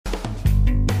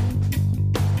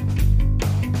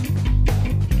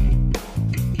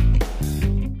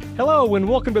Hello and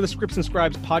welcome to the Scripts and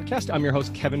Scribes podcast. I'm your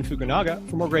host, Kevin Fukunaga.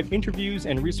 For more great interviews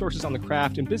and resources on the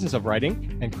craft and business of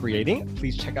writing and creating,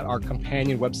 please check out our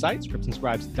companion website,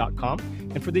 scriptsandscribes.com.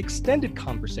 And for the extended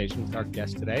conversation with our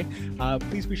guest today,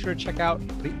 please be sure to check out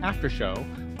the after show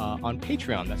on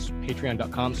Patreon. That's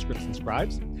patreon.com, Scripts and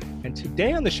Scribes. And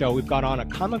today on the show, we've got on a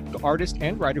comic book artist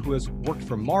and writer who has worked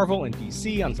for Marvel and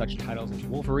DC on such titles as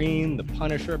Wolverine, The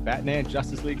Punisher, Batman,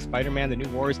 Justice League, Spider-Man, The New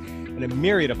Warriors, and a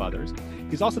myriad of others.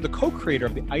 He's also the co-creator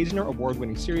of the Eisner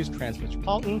Award-winning series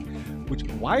Transmetropolitan, which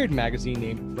Wired magazine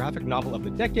named Graphic Novel of the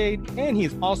Decade, and he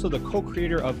is also the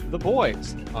co-creator of The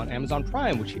Boys on Amazon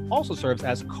Prime, which he also serves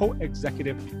as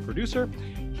co-executive producer.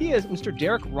 He is Mr.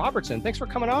 Darick Robertson. Thanks for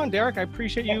coming on, Darick. I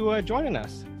appreciate you joining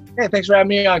us. Hey, thanks for having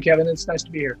me on, Kevin. It's nice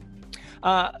to be here.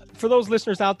 For those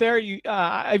listeners out there,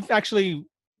 I've actually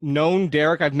known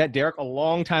Darick. I've met Darick a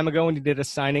long time ago when he did a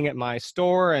signing at my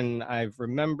store, and I've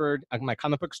remembered my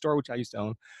comic book store, which I used to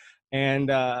own. And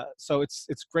so it's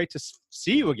great to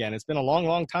see you again. It's been a long,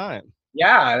 long time.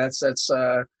 Yeah,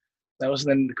 that was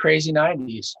in the crazy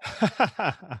 90s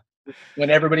when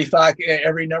everybody thought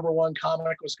every #1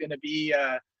 comic was going to be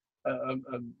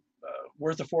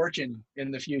worth a fortune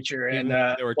in the future. And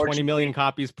there were 20 million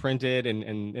copies printed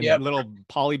in little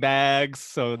poly bags,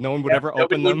 so no one would ever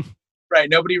open them. Right.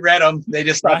 Nobody read them. They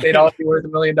just thought they'd all be worth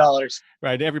 $1 million.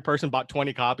 Right. Every person bought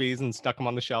 20 copies and stuck them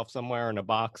on the shelf somewhere in a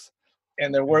box.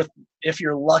 And they're worth, if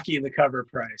you're lucky, the cover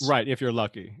price. Right. If you're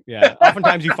lucky. Yeah.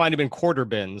 Oftentimes you find them in quarter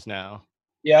bins now.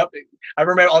 Yep. I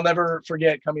remember, I'll never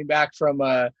forget coming back from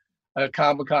a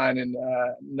Comic-Con, and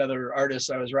another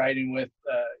artist I was riding with,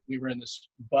 we were in this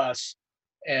bus,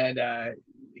 and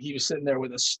he was sitting there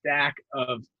with a stack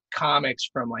of comics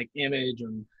from like Image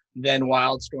and then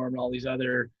Wildstorm and all these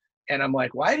other. And I'm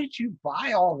like, why did you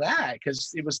buy all that?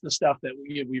 Because it was the stuff that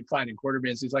we'd find in quarter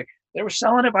bins. He's like, they were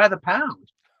selling it by the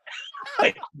pound.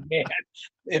 Like, man,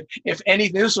 if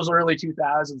anything, this was early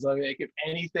 2000s. Like, if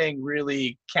anything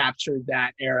really captured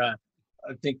that era,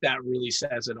 I think that really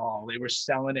says it all. They were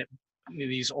selling it,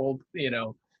 these old,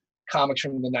 comics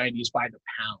from the 90s by the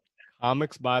pound.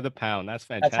 Comics by the pound. That's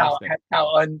fantastic.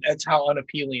 That's how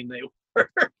unappealing they were.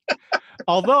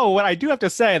 Although what I do have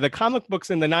to say, the comic books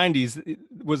in the 90s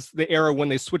was the era when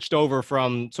they switched over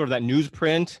from sort of that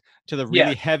newsprint to the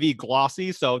really heavy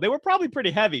glossy. So they were probably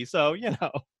pretty heavy. So,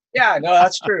 Yeah, no,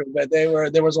 that's true. But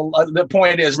the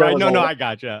point is, right. No, I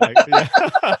gotcha.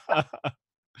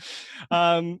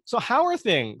 So how are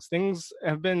things? Things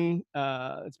have been,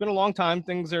 it's been a long time.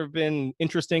 Things have been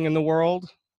interesting in the world.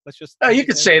 Let's just. You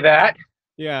could say that.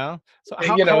 Yeah. So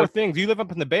how are things? You live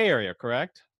up in the Bay Area,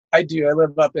 correct? I do. I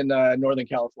live up in Northern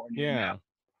California.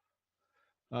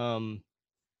 Yeah.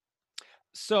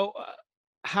 So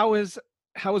how has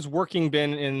working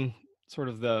been in sort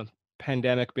of the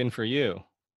pandemic been for you?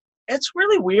 It's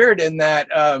really weird in that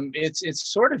it's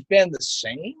sort of been the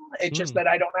same. It's just that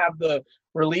I don't have the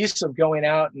release of going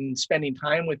out and spending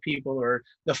time with people or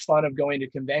the fun of going to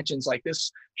conventions. Like, this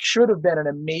should have been an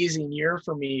amazing year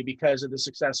for me because of the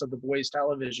success of the Boys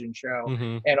television show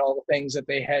and all the things that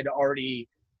they had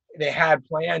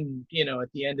planned,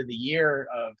 at the end of the year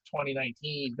of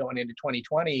 2019 going into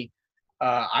 2020.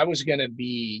 I was going to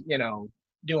be,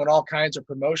 doing all kinds of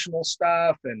promotional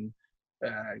stuff, and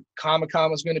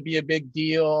Comic-Con was going to be a big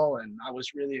deal, and I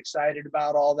was really excited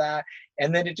about all that.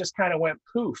 And then it just kind of went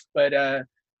poof. But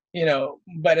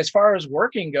but as far as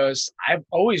working goes, I've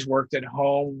always worked at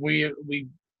home.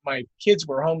 My kids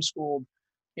were homeschooled.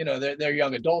 They're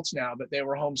young adults now, but they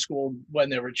were homeschooled when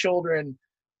they were children.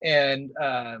 And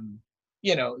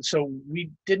so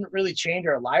we didn't really change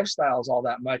our lifestyles all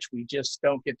that much. We just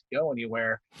don't get to go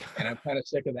anywhere, and I'm kind of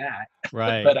sick of that.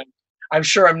 Right. But I'm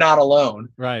sure I'm not alone.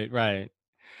 Right.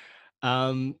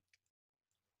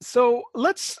 So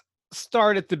let's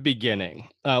start at the beginning.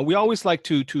 We always like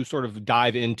to sort of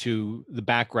dive into the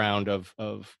background of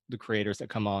the creators that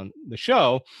come on the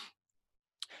show.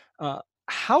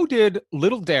 How did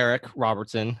little Darick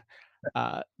Robertson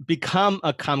become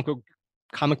a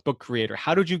comic book creator?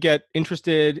 How did you get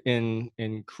interested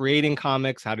in creating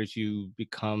comics? How did you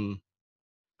get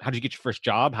your first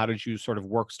job? How did you sort of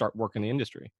start work in the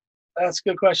industry? That's a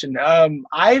good question.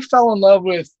 I fell in love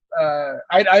with,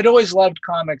 I'd always loved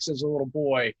comics as a little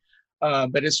boy,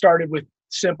 but it started with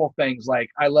simple things. Like,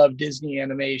 I loved Disney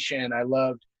animation.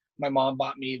 My mom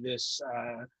bought me this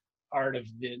the Art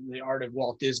of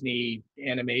Walt Disney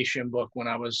animation book when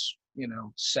I was,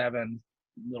 7,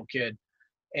 little kid.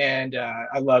 And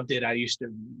I loved it. I used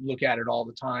to look at it all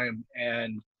the time,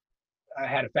 and I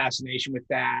had a fascination with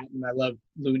that. And I loved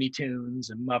Looney Tunes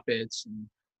and Muppets, and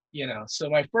so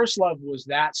my first love was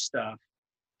that stuff.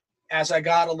 As I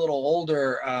got a little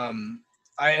older,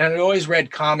 I always read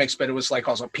comics, but it was like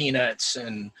also Peanuts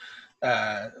and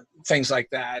things like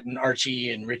that, and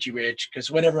Archie and Richie Rich, because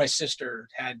whatever my sister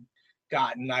had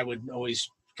gotten, I would always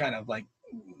kind of like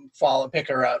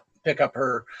pick up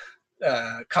her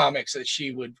comics that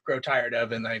she would grow tired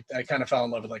of, and I kind of fell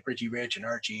in love with like Richie Rich and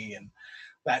Archie and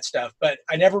that stuff. But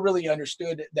I never really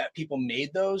understood that people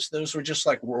made those. Those were just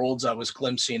like worlds I was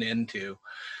glimpsing into.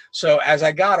 So as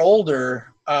I got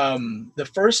older, the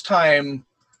first time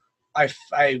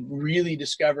I really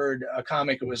discovered a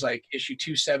comic, it was like issue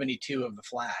 272 of The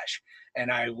Flash,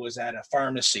 and I was at a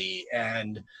pharmacy,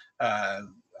 and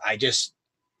I just,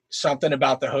 something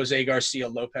about the Jose Garcia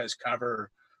Lopez cover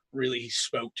really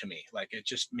spoke to me. Like, it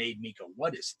just made me go,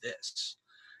 what is this?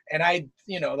 And I,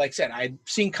 like I said, I'd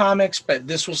seen comics, but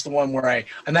this was the one where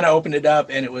and then I opened it up,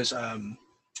 and it was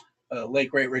late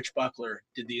great Rich Buckler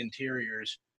did the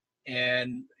interiors.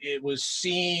 And it was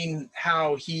seeing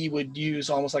how he would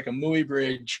use almost like a movie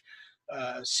bridge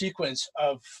sequence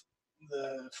of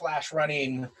the Flash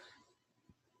running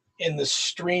in the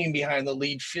stream behind the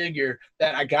lead figure,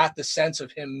 that I got the sense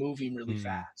of him moving really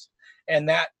fast. And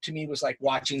that to me was like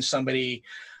watching somebody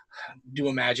do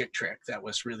a magic trick that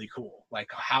was really cool. Like,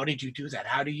 how did you do that?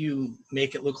 How do you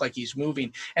make it look like he's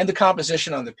moving? And the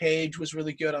composition on the page was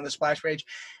really good, on the splash page.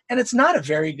 And it's not a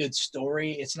very good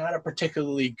story. It's not a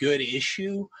particularly good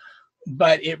issue,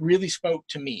 but it really spoke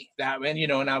to me that,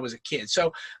 and I was a kid.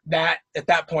 So that at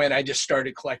that point, I just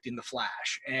started collecting the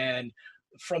Flash. And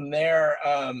from there,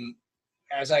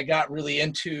 as I got really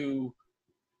into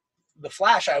the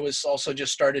Flash, I was also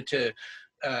just started to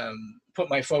put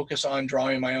my focus on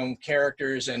drawing my own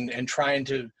characters and trying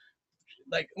to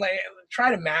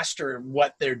try to master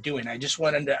what they're doing. I just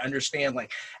wanted to understand,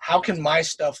 like, how can my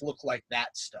stuff look like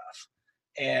that stuff?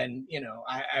 And,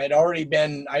 I'd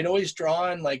always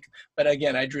drawn, like, but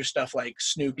again, I drew stuff like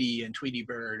Snoopy and Tweety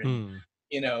Bird and,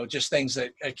 just things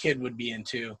that a kid would be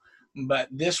into. But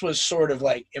this was sort of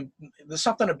like, there's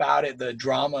something about it, the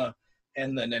drama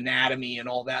and the anatomy and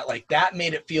all that, like, that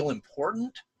made it feel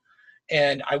important.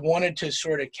 And I wanted to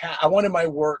I wanted my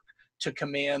work to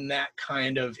command that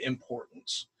kind of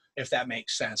importance, if that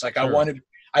makes sense. Like, sure.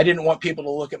 I didn't want people to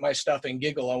look at my stuff and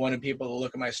giggle. I wanted people to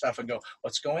look at my stuff and go,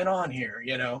 what's going on here?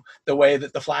 The way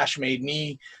that the Flash made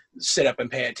me sit up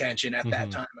and pay attention at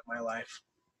that time in my life.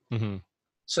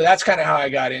 So that's kind of how I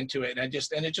got into it. And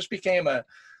it just became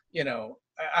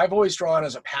I've always drawn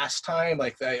as a pastime,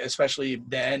 especially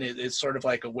then. It's sort of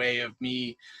like a way of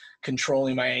me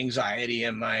controlling my anxiety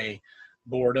and my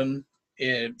boredom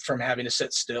from having to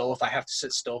sit still. If I have to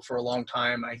sit still for a long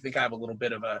time, I think I have a little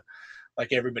bit of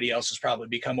like everybody else has probably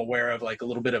become aware of, like a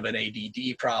little bit of an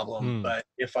ADD problem. But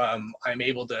if I'm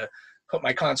able to put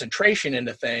my concentration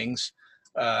into things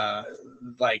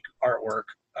like artwork,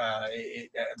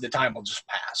 the time will just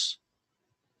pass.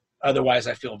 Otherwise,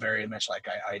 I feel very much like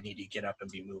I need to get up and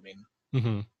be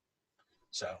moving.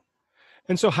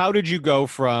 So how did you go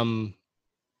from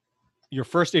your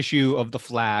first issue of The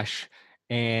Flash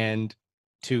and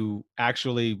to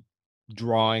actually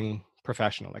drawing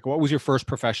professional? Like, what was your first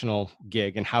professional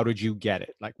gig and how did you get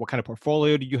it? Like, what kind of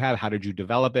portfolio did you have? How did you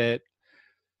develop it?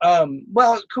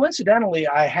 Well, coincidentally,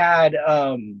 I had,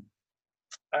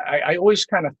 I always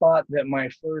kind of thought that my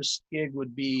first gig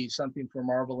would be something for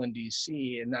Marvel and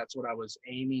DC, and that's what I was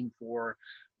aiming for.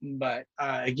 But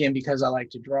again, because I like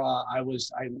to draw, I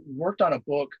worked on a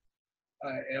book.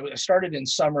 I started in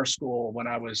summer school when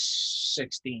I was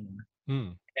 16.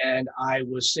 And I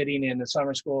was sitting in the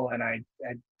summer school, and I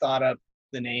had thought up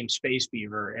the name Space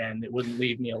Beaver, and it wouldn't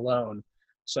leave me alone.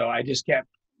 So I just kept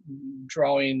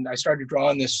drawing. I started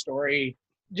drawing this story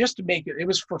just to make it. It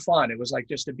was for fun. It was like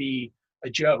just to be a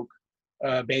joke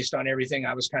based on everything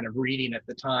I was kind of reading at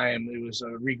the time. It was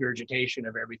a regurgitation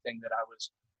of everything that I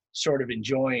was sort of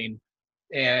enjoying.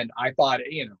 And I thought,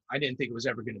 I didn't think it was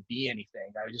ever going to be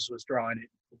anything. I just was drawing it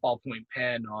with a ballpoint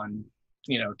pen on,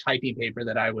 typing paper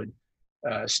that I would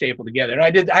staple together.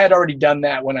 And I had already done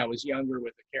that when I was younger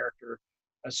with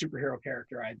a superhero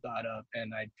character I thought of,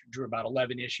 and I drew about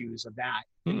 11 issues of that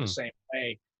in the same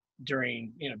way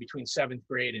during, between 7th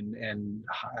grade and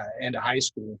end of high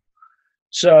school.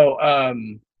 So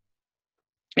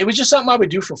it was just something I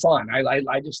would do for fun.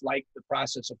 I just liked the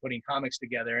process of putting comics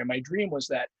together. And my dream was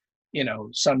that,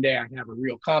 someday I'd have a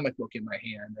real comic book in my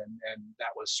hand. And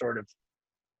that was sort of,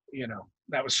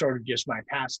 just my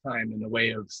pastime in the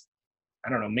way of, I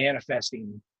don't know,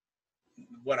 manifesting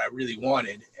what I really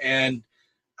wanted. And,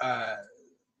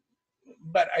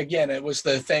 but again, it was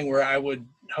the thing where I would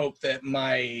hope that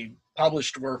my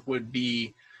published work would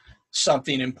be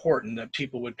something important that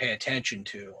people would pay attention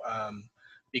to.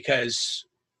 Because,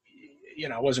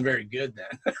 I wasn't very good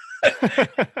then.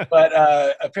 But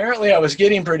apparently I was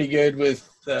getting pretty good with,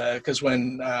 because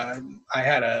when I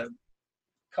had a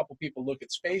couple people look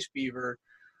at Space Beaver,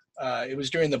 it was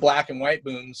during the black and white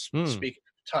booms, speaking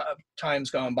of times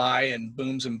gone by and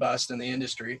booms and busts in the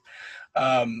industry.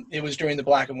 It was during the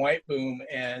black and white boom,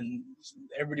 and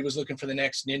everybody was looking for the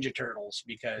next Ninja Turtles,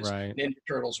 because Ninja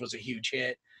Turtles was a huge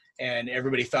hit. And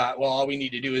everybody thought, well, all we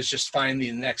need to do is just find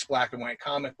the next black and white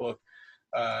comic book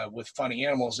with funny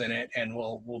animals in it, and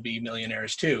we'll be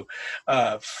millionaires too.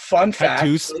 Fun fact: Cut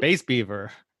to Space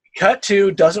Beaver. Cut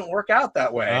to doesn't work out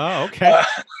that way. Oh, okay.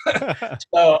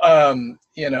 So,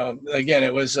 again,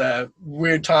 it was a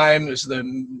weird time. It was the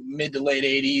mid to late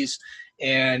 '80s,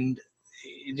 and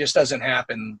it just doesn't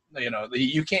happen.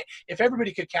 You can't. If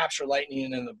everybody could capture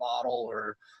lightning in the bottle,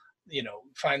 or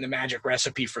find the magic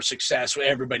recipe for success,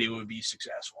 everybody would be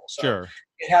successful. So sure.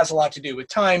 It has a lot to do with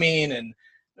timing, and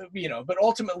but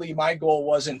ultimately my goal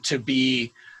wasn't to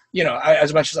be,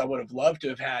 as much as I would have loved to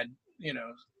have had,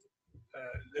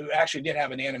 actually did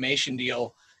have an animation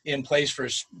deal in place for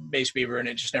Space Beaver, and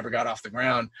it just never got off the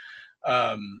ground.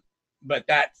 But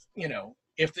that,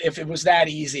 if it was that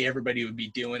easy, everybody would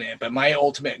be doing it. But my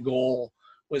ultimate goal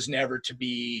was never to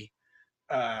be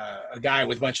a guy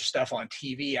with a bunch of stuff on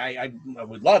TV. I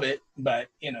would love it, but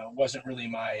wasn't really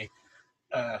my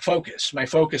focus. My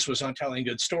focus was on telling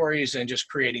good stories and just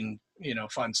creating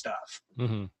fun stuff,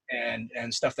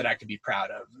 and stuff that I could be proud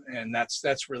of. And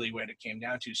that's really what it came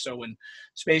down to. So when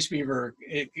Space Beaver,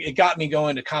 it got me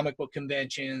going to comic book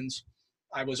conventions.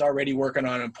 I was already working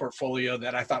on a portfolio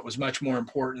that I thought was much more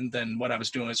important than what I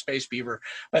was doing with Space Beaver.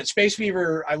 But Space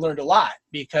Beaver, I learned a lot,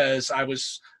 because I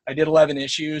did 11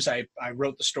 issues. I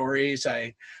wrote the stories.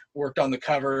 I worked on the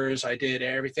covers. I did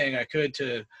everything I could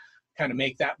to kind of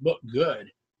make that book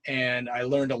good. And I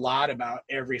learned a lot about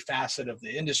every facet of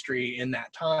the industry in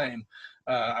that time.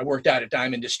 I worked out at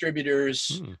Diamond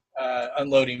Distributors,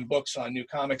 unloading books on New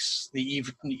Comics, the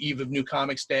eve of New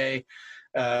Comics Day.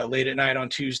 Late at night on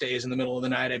Tuesdays, in the middle of the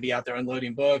night, I'd be out there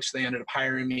unloading books. They ended up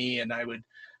hiring me, and I would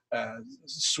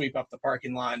sweep up the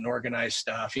parking lot and organize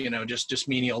stuff, just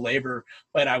menial labor.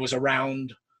 But I was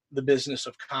around the business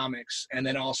of comics, and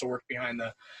then also worked behind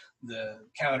the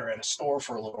counter at a store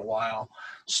for a little while.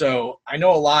 So I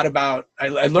know a lot about, I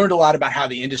learned a lot about how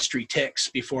the industry ticks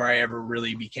before I ever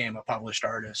really became a published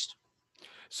artist.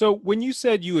 So when you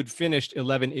said you had finished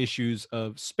 11 issues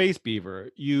of Space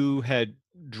Beaver, you had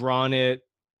drawn it,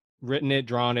 written it,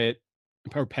 drawn it,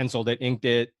 or penciled it, inked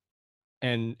it,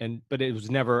 but it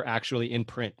was never actually in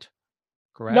print,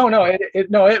 correct? No,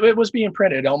 it was being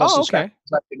printed almost okay.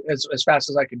 as fast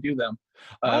as I could do them.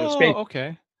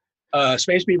 Okay.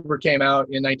 Space Beaver came out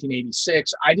in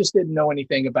 1986. I just didn't know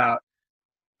anything about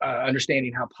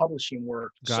understanding how publishing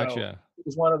worked. Gotcha. So it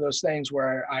was one of those things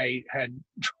where I had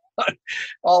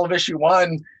all of issue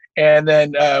 1, and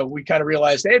then we kind of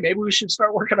realized, hey, maybe we should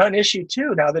start working on issue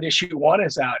 2 now that issue 1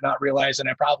 is out, not realizing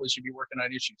I probably should be working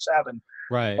on issue 7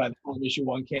 right by the time issue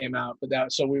 1 came out.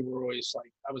 But so we were always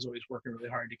I was always working really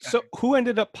hard to So who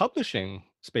ended up publishing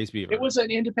Space Beaver? It was an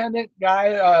independent guy,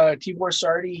 Tibor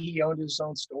Sardi. He owned his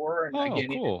own store, and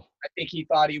cool. I think he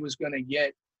thought he was going to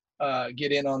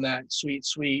get in on that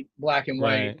sweet black and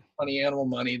white funny animal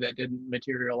money that didn't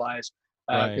materialize.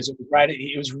 Because it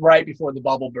was right before the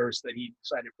bubble burst that he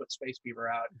decided to put Space Beaver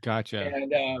out. Gotcha.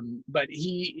 And but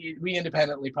we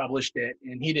independently published it,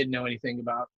 and he didn't know anything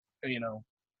about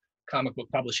comic book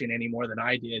publishing any more than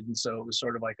I did, and so it was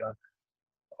sort of like a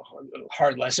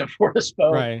hard lesson for us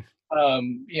both. Right.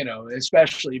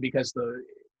 Especially because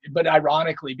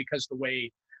ironically, because the way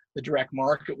the direct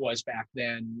market was back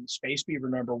then, Space Beaver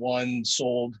 #1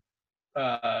 sold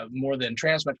more than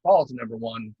Transmetropolitan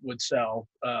 #1 would sell,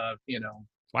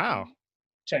 wow,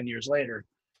 10 years later.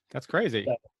 That's crazy.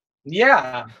 So,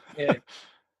 yeah, it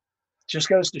just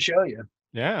goes to show you.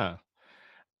 Yeah.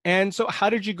 And so how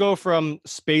did you go from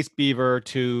Space Beaver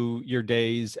to your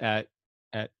days at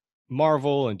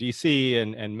Marvel and DC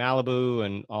and Malibu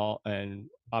and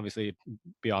obviously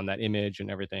beyond that, Image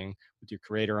and everything with your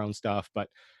creator-owned stuff? But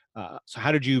so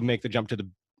how did you make the jump to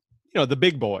the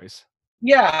big boys?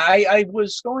 Yeah, I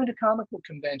was going to comic book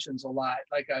conventions a lot,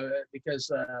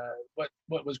 because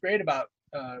what was great about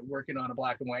working on a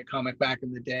black and white comic back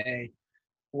in the day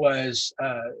was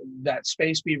that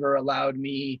Space Beaver allowed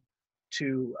me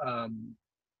to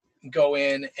go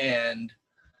in, and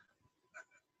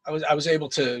I was able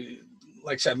to,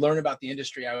 like I said, learn about the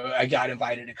industry. I got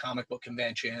invited to comic book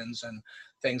conventions and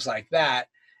things like that,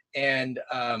 and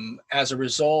as a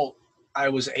result, I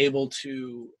was able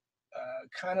to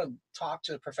kind of talk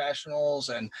to professionals,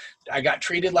 and I got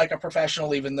treated like a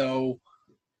professional, even though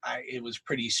it was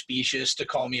pretty specious to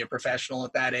call me a professional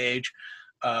at that age.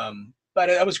 But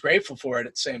I was grateful for it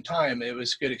at the same time. It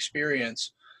was a good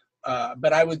experience.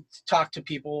 But I would talk to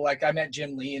people, like I met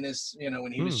Jim Lee in his,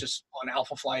 when he was just on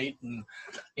Alpha Flight, and,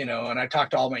 and I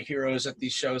talked to all my heroes at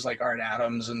these shows like Art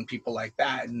Adams and people like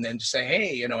that. And then just say,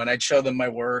 hey, and I'd show them my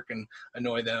work and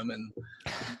annoy them. And,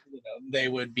 they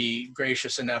would be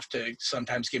gracious enough to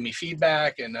sometimes give me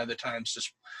feedback, and other times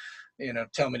just,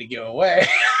 tell me to go away.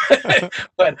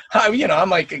 But, I'm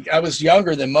like, I was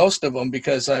younger than most of them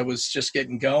because I was just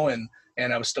getting going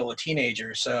and I was still a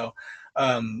teenager. So,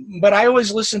 but I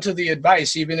always listened to the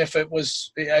advice, even if I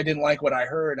didn't like what I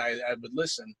heard, I would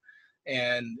listen.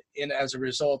 And as a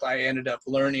result, I ended up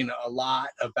learning a lot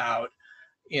about,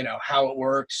 how it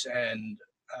works, and,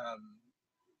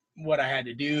 what I had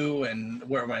to do and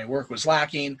where my work was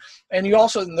lacking. And you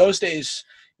also, in those days,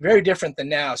 very different than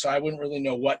now. So I wouldn't really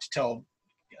know what to tell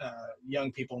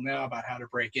young people now about how to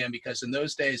break in, because in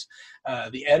those days,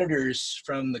 the editors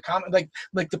from the comic,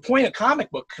 like the point of comic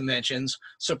book conventions,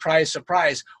 surprise,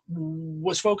 surprise,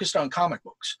 was focused on comic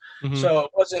books. Mm-hmm. So it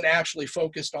wasn't actually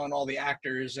focused on all the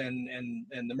actors and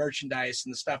the merchandise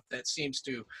and the stuff that seems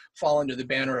to fall under the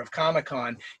banner of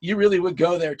Comic-Con. You really would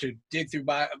go there to dig through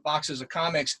boxes of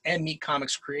comics and meet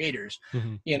comics creators.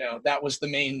 Mm-hmm. That was the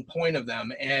main point of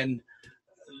them. And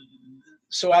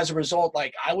so as a result,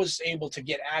 like, I was able to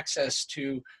get access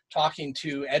to talking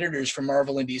to editors from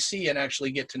Marvel and DC and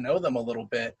actually get to know them a little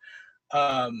bit.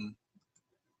 But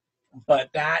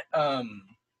that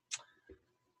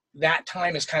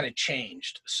time has kind of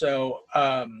changed. So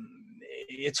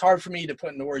it's hard for me to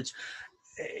put into words.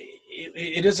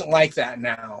 It isn't like that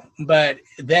now. But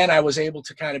then I was able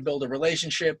to kind of build a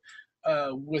relationship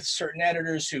with certain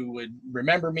editors who would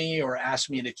remember me or ask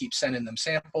me to keep sending them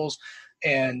samples.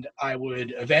 And I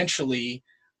would eventually,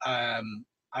 I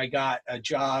got a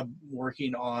job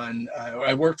working on,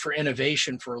 I worked for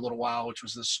Innovation for a little while, which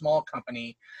was a small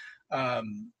company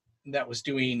that was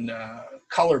doing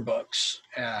color books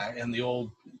in the old,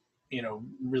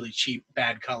 really cheap,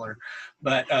 bad color.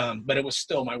 But it was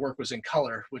still, my work was in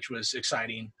color, which was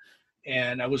exciting.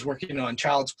 And I was working on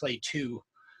Child's Play 2.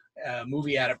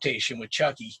 Movie adaptation with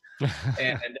Chucky.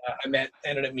 And I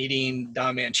ended up meeting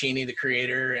Don Mancini, the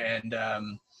creator, and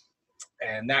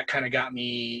that kind of got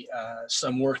me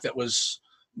some work that was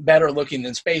better looking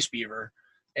than Space Beaver.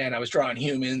 And I was drawing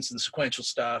humans and sequential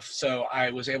stuff. So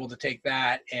I was able to take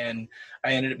that, and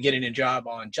I ended up getting a job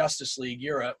on Justice League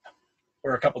Europe,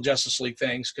 or a couple Justice League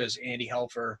things, because Andy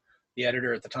Helfer, the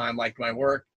editor at the time, liked my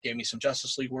work, gave me some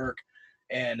Justice League work.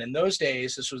 And in those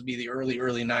days, this would be the early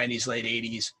 90s, late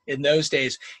 80s. In those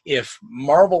days, if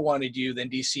Marvel wanted you, then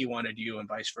DC wanted you, and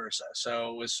vice versa.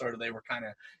 So it was sort of, they were kind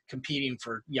of competing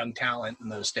for young talent in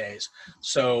those days.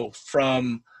 So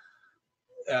from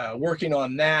working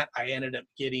on that, I ended up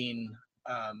getting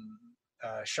a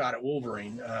shot at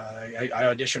Wolverine. I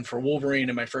auditioned for Wolverine,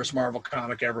 and my first Marvel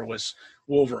comic ever was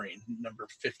Wolverine, number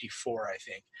 54, I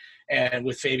think, and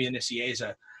with Fabian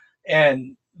Nicieza.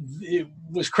 And it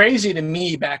was crazy to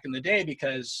me back in the day,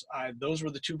 because those were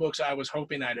the two books I was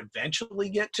hoping I'd eventually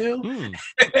get to.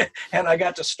 And I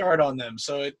got to start on them.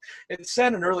 So it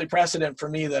set an early precedent for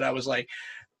me that I was like,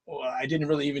 well, I didn't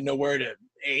really even know where to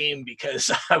aim,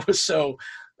 because I was so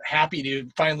happy to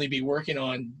finally be working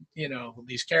on,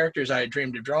 these characters I had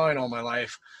dreamed of drawing all my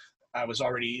life. I was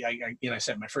already, I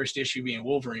said my first issue being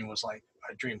Wolverine was like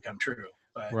a dream come true.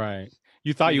 But, right.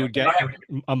 You thought you would get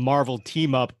a Marvel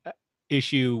team up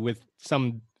issue with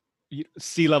some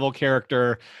C-level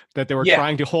character that they were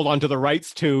trying to hold on to the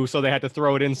rights to, so they had to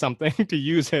throw it in something to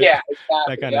use it. Yeah, exactly.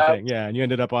 That kind of thing. Yeah, and you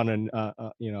ended up on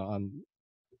on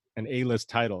an A-list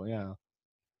title. Yeah.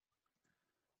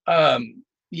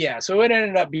 Yeah. So it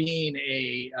ended up being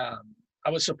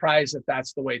I was surprised that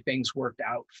that's the way things worked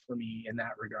out for me in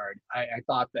that regard. I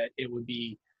thought that it would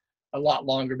be a lot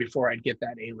longer before I'd get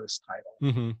that A-list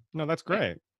title. Mm-hmm. No, that's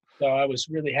great. So I was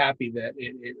really happy that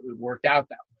it worked out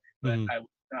that way, but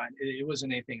it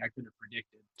wasn't anything I could have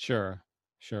predicted. Sure.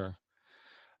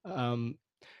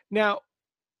 Now,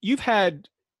 you've had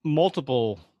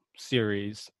multiple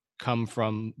series come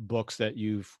from books that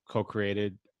you've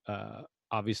co-created.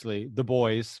 Obviously, The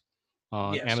Boys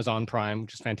on Amazon Prime,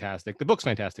 which is fantastic. The book's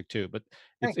fantastic too, but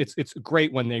it's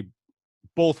great when they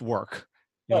both work.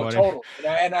 Totally.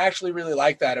 And I actually really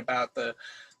like that about the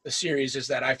series, is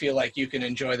that I feel like you can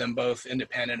enjoy them both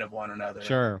independent of one another.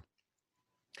 Sure.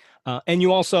 And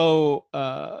you also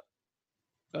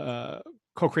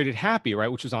co-created Happy, right,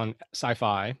 which was on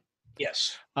Sci-Fi.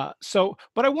 Yes. What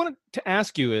I wanted to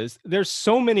ask you is, there's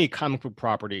so many comic book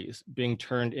properties being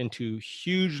turned into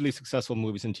hugely successful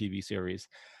movies and TV series.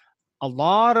 A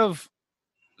lot of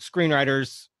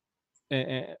screenwriters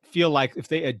feel like if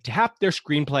they adapt their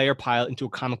screenplay or pilot into a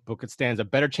comic book, it stands a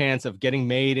better chance of getting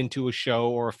made into a show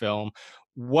or a film.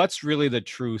 What's really the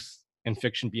truth and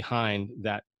fiction behind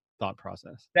that thought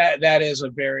process? That is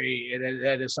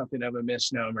that is something of a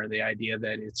misnomer. The idea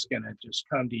that it's going to just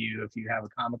come to you if you have a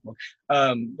comic book.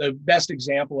 The best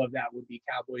example of that would be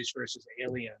Cowboys versus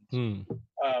Aliens,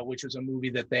 which was a movie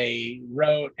that they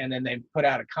wrote and then they put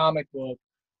out a comic book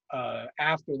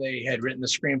after they had written the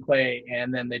screenplay,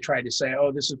 and then they tried to say,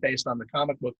 oh, this is based on the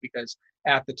comic book, because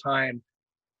at the time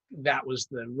that was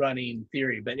the running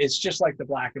theory. But it's just like the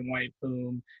black and white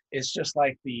boom. It's just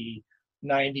like the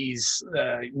 90s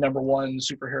 #1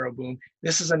 superhero boom.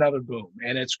 This is another boom,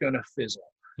 and it's going to fizzle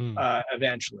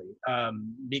eventually,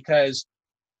 because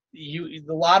a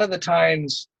lot of the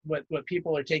times what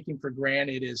people are taking for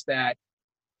granted is that,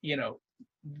 you know,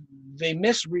 they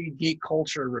misread geek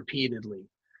culture repeatedly,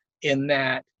 in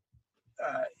that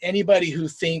anybody who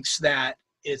thinks that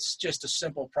it's just a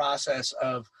simple process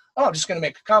of, oh, I'm just going to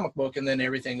make a comic book and then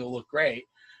everything will look great,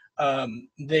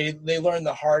 they learn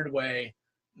the hard way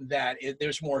that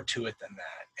there's more to it than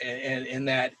that, and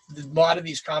that a lot of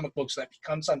these comic books that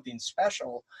become something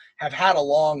special have had a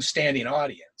long-standing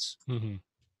audience.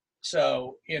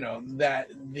 So, you know, that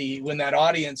when that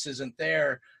audience isn't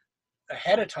there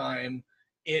ahead of time,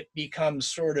 it becomes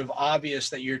sort of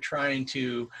obvious that you're trying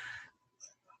to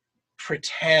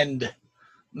pretend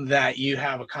that you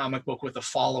have a comic book with a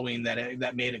following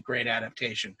that made a great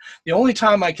adaptation. The only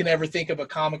time I can ever think of a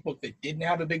comic book that didn't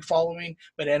have a big following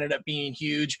but ended up being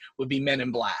huge would be Men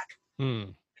in Black.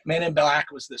 Men in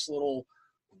Black was this little,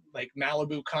 like,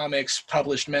 Malibu Comics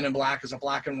published Men in Black as a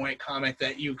black and white comic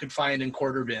that you could find in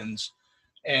quarter bins,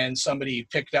 and somebody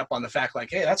picked up on the fact, like,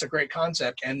 hey, that's a great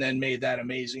concept, and then made that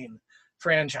amazing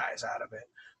franchise out of it.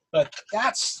 But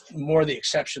that's more the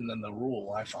exception than the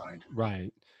rule, I find.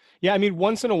 Right. Yeah, I mean,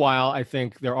 once in a while, I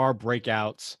think there are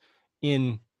breakouts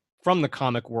from the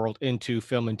comic world into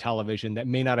film and television that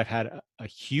may not have had a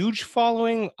huge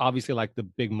following, obviously, like the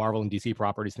big Marvel and DC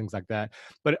properties, things like that.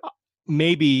 But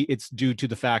maybe it's due to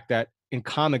the fact that in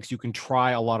comics, you can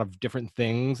try a lot of different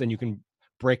things and you can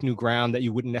break new ground that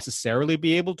you wouldn't necessarily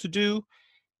be able to do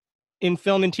in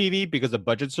film and TV, because the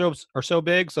budgets are so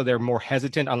big. So they're more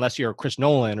hesitant, unless you're Chris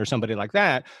Nolan or somebody like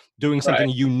that, doing something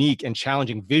unique and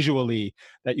challenging visually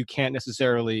that you can't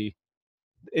necessarily,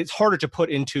 it's harder to put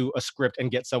into a script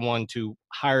and get someone to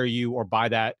hire you or buy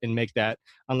that and make that,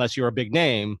 unless you're a big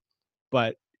name.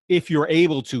 But if you're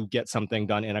able to get something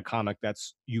done in a comic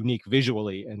that's unique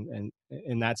visually, and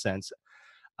in that sense,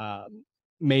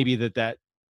 maybe that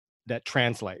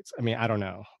translates. I mean, I don't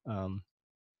know.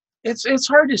 It's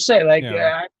hard to say. Like,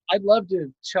 Yeah. I'd love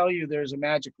to tell you there's a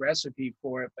magic recipe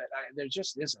for it, but there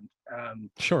just isn't.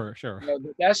 Sure. You know,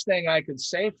 the best thing I could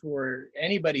say for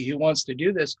anybody who wants to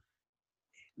do this,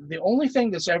 the only thing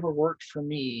that's ever worked for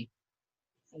me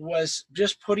was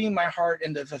just putting my heart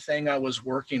into the thing I was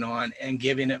working on and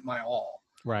giving it my all.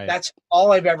 Right. That's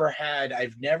all I've ever had.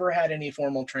 I've never had any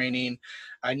formal training.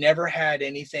 I never had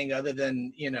anything other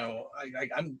than, you know,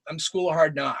 I'm School of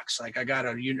Hard Knocks. Like, I got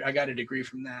a degree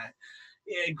from that.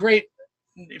 Great.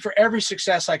 For every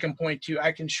success I can point to,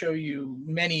 I can show you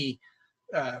many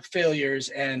failures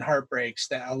and heartbreaks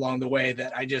that along the way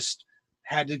that I just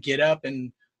had to get up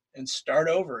and start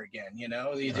over again. You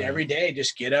know, every day,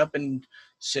 just get up and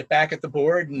sit back at the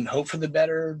board and hope for the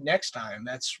better next time.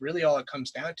 That's really all it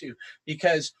comes down to,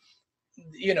 because,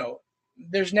 you know,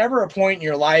 there's never a point in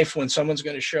your life when someone's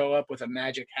going to show up with a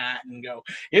magic hat and go,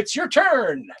 it's your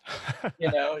turn.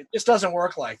 You know, it just doesn't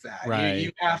work like that. Right.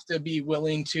 You have to be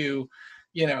willing to,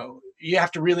 you know, you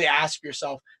have to really ask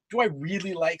yourself, do I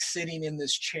really like sitting in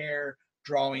this chair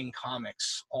drawing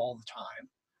comics all the time?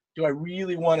 Do I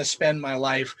really want to spend my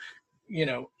life, you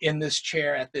know, in this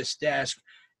chair at this desk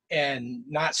and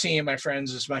not seeing my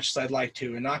friends as much as I'd like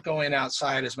to, and not going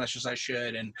outside as much as I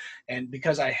should, and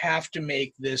because I have to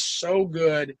make this so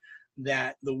good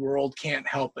that the world can't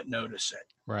help but notice it.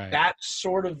 Right. That's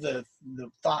sort of the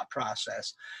thought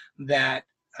process that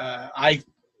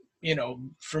you know,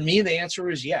 for me, the answer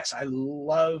is yes. I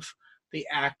love the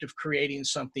act of creating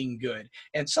something good.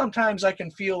 And sometimes I can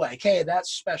feel like, hey,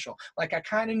 that's special. Like, I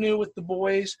kind of knew with The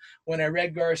Boys, when I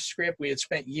read Garth's script, we had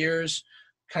spent years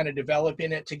kind of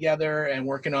developing it together and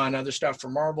working on other stuff for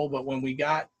Marvel. But when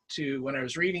I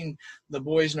was reading The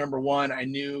Boys #1, I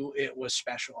knew it was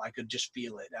special. I could just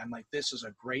feel it. I'm like, this is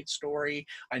a great story.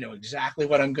 I know exactly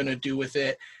what I'm going to do with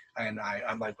it. And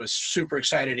was super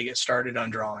excited to get started on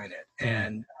drawing it.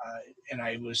 And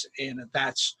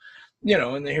that's, you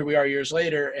know, and here we are years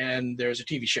later, and there's a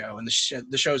TV show, and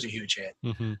the show's a huge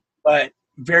hit. But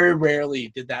very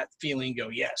rarely did that feeling go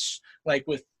yes. Like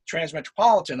with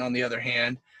Transmetropolitan, on the other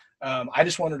hand, I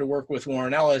just wanted to work with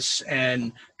Warren Ellis,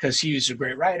 and because he's a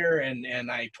great writer,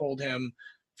 and I told him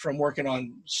from working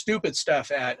on stupid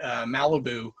stuff at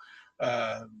Malibu,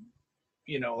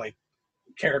 like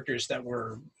characters that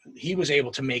he was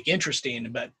able to make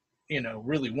interesting, but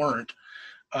really weren't.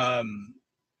 I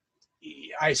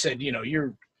said,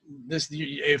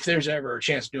 if there's ever a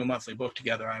chance to do a monthly book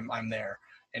together, I'm there.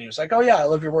 And he was like, oh yeah, I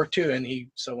love your work too. And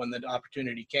so when the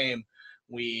opportunity came,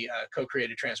 we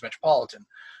co-created Transmetropolitan.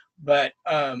 But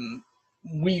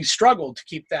we struggled to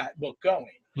keep that book going.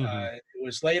 Mm-hmm. It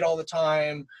was late all the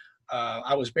time.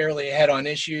 I was barely ahead on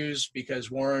issues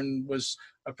because Warren was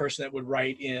a person that would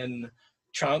write in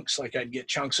chunks. Like I'd get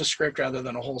chunks of script rather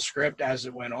than a whole script as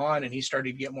it went on, and he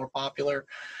started to get more popular.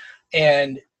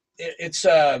 And it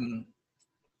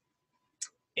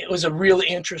was a really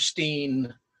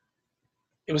interesting.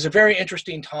 It was a very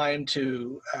interesting time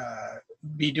to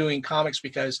be doing comics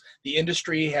because the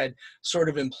industry had sort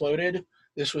of imploded.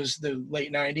 This was the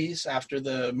late 90s after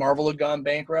the Marvel had gone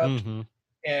bankrupt. Mm-hmm.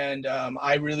 And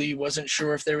I really wasn't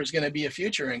sure if there was going to be a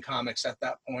future in comics at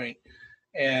that point,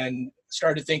 and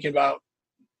started thinking about,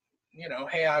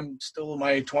 hey, I'm still in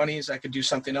my 20s. I could do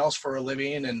something else for a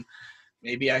living, and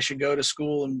maybe I should go to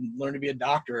school and learn to be a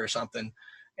doctor or something,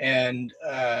 and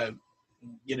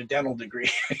get a dental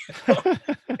degree.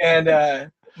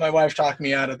 And my wife talked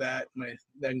me out of that, my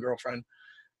then girlfriend.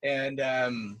 And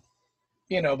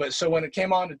but so when it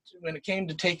came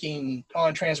to taking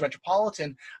on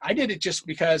Transmetropolitan, I did it just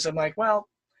because I'm like, well,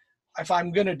 if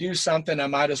I'm going to do something, I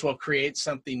might as well create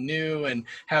something new and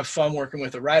have fun working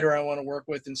with a writer I want to work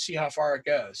with and see how far it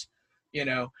goes,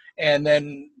 And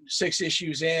then 6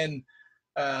 issues in,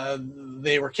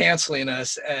 they were canceling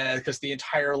us because the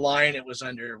entire line it was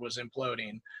under was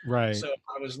imploding. Right. So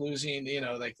I was losing,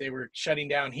 like they were shutting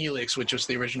down Helix, which was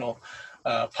the original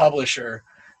publisher.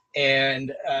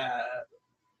 And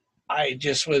I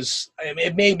just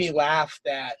it made me laugh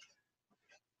that,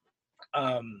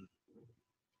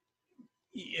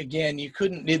 again, you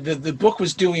couldn't, the book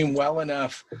was doing well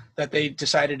enough that they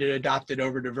decided to adopt it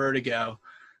over to Vertigo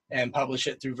and publish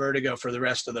it through Vertigo for the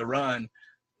rest of the run.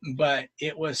 But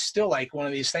it was still like one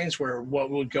of these things where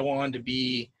what would go on to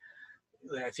be,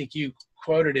 I think you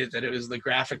quoted it, that it was the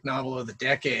graphic novel of the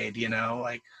decade,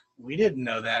 like we didn't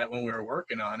know that when we were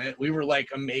working on it. We were like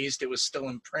amazed it was still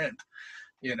in print,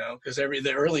 because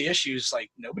the early issues, like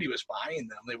nobody was buying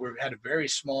them. They had a very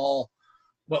small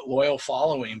but loyal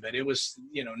following, but it was,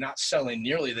 not selling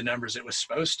nearly the numbers it was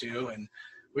supposed to. And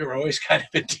we were always kind of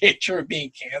in danger of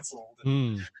being canceled.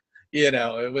 And,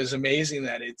 it was amazing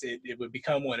that it would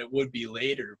become what it would be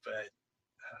later, but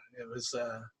it was,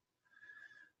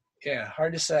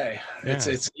 hard to say.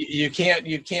 Yeah. You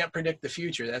can't predict the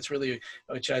future. That's really,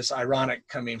 which is ironic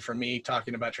coming from me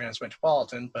talking about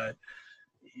Transmetropolitan, but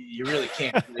you really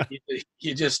can't.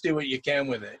 You just do what you can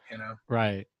with it,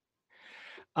 Right.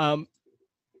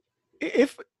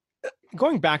 If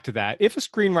going back to that, if a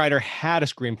screenwriter had a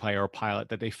screenplay or a pilot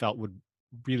that they felt would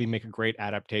really make a great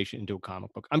adaptation into a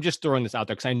comic book, I'm just throwing this out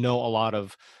there because I know a lot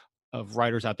of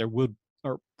writers out there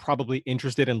are probably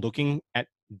interested in looking at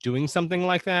doing something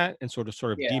like that and sort of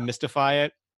demystify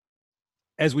it.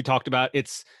 As we talked about,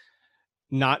 it's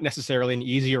not necessarily an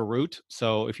easier route.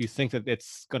 So if you think that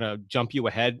it's going to jump you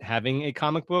ahead having a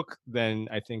comic book, then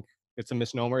I think it's a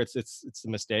misnomer. It's a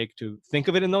mistake to think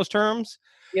of it in those terms.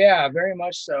 Yeah, very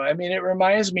much so. I mean, it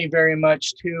reminds me very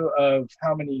much too of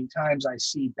how many times I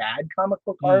see bad comic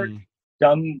book art.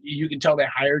 You can tell they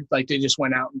just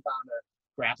went out and found a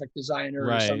graphic designer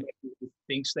or somebody who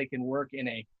thinks they can work in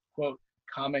a quote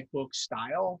comic book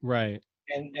style. Right.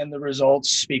 And the results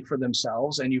speak for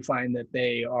themselves, and you find that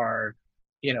they are,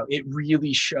 it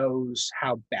really shows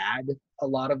how bad a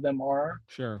lot of them are.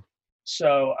 Sure.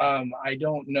 So I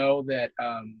don't know that,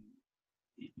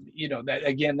 that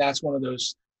again, that's one of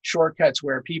those shortcuts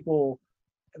where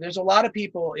there's a lot of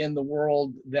people in the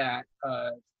world that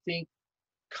think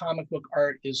comic book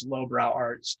art is lowbrow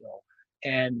art still.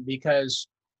 And because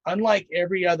unlike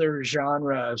every other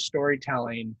genre of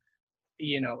storytelling,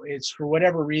 it's for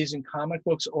whatever reason, comic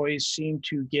books always seem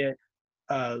to get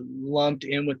lumped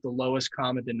in with the lowest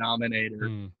common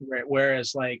denominator,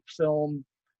 whereas like film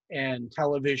and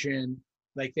television,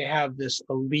 like they have this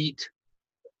elite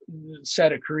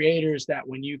set of creators that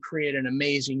when you create an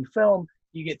amazing film,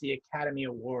 you get the Academy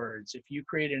Awards. If you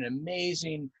create an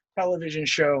amazing television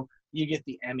show, you get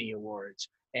the Emmy Awards.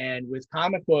 And with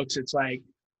comic books, it's like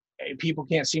people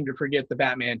can't seem to forget the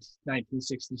Batman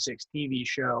 1966 TV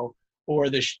show or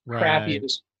the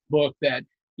crappiest book that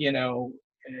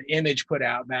Image put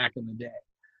out back in the day.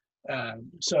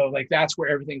 So like that's where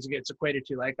everything gets equated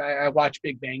to. Like I watch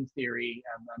Big Bang Theory.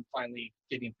 I'm finally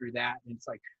getting through that, and it's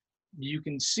like you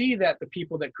can see that the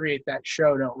people that create that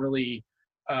show don't really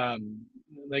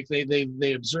like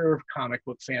they observe comic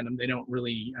book fandom. They don't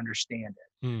really understand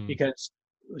it because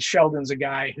Sheldon's a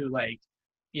guy who like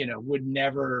would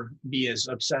never be as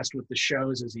obsessed with the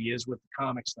shows as he is with the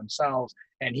comics themselves,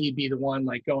 and he'd be the one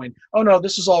like going, oh no,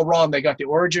 this is all wrong, they got the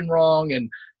origin wrong, and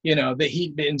that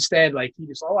he instead like he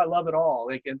just, oh, I love it all,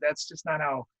 like, and that's just not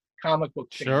how comic book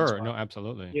fans are. No,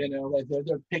 absolutely. Like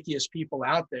they're pickiest people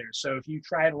out there. So if you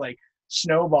try to like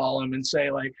snowball them and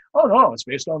say like, oh no, it's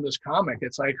based on this comic,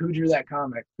 it's like, who drew that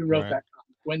comic, who wrote that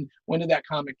comic, when did that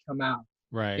comic come out,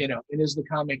 and is the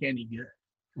comic any good?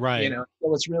 So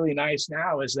what's really nice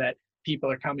now is that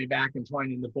people are coming back and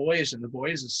finding The Boys, and The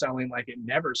Boys is selling like it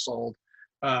never sold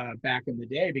back in the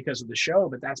day because of the show.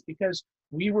 But that's because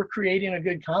we were creating a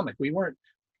good comic. We weren't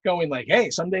going like, hey,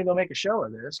 someday they'll make a show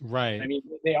of this. Right. I mean,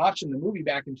 they optioned the movie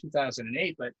back in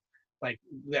 2008, but like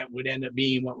that would end up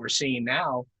being what we're seeing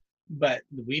now. But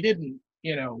we didn't,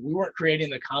 we weren't creating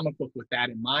the comic book with that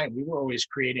in mind. We were always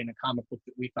creating a comic book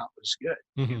that we thought was good,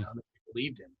 that we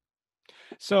believed in.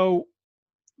 So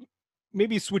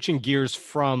maybe switching gears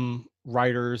from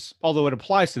writers, although it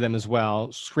applies to them as well,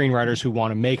 screenwriters who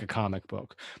want to make a comic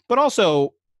book, but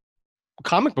also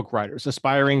comic book writers,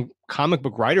 aspiring comic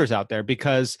book writers out there,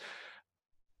 because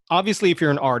obviously if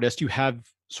you're an artist, you have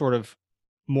sort of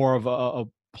more of a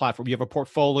platform. You have a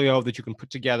portfolio that you can put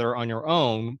together on your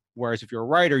own. Whereas if you're a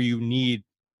writer, you need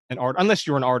an art, unless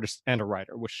you're an artist and a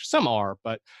writer, which some are,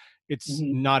 but it's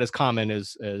not as common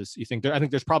as you think. I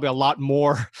think there's probably a lot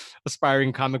more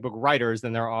aspiring comic book writers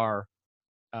than there are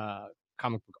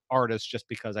comic book artists, just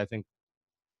because I think,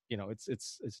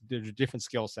 it's there's different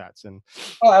skill sets. And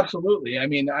oh, absolutely. I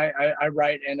mean, I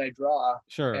write and I draw.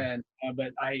 Sure. And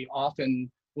but I often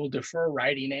will defer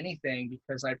writing anything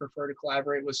because I prefer to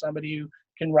collaborate with somebody who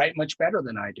can write much better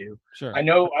than I do. Sure. I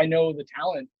know the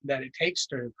talent that it takes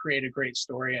to create a great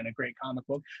story and a great comic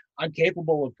book. I'm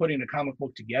capable of putting a comic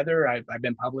book together. I've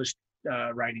been published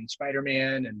writing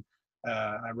Spider-Man, and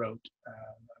I wrote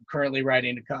Conan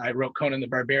the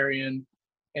Barbarian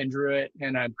and drew it,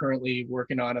 and I'm currently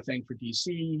working on a thing for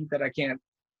DC that I can't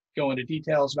go into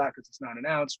details about because it's not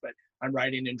announced, but I'm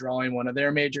writing and drawing one of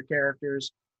their major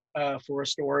characters for a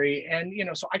story, and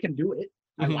so I can do it.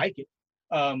 I like it.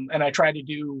 And I try to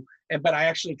do, but I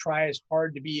actually try as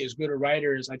hard to be as good a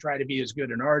writer as I try to be as good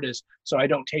an artist. So I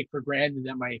don't take for granted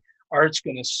that my art's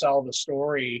going to sell the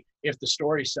story if the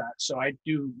story sucks. So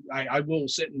I will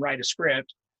sit and write a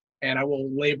script, and I will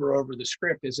labor over the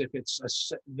script as if it's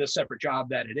the separate job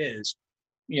that it is.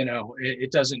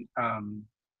 It doesn't,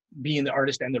 being the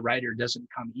artist and the writer doesn't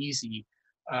come easy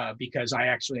because I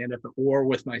actually end up at war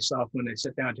with myself when I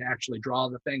sit down to actually draw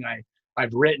the thing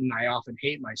I've written. I often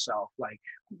hate myself. Like,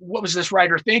 what was this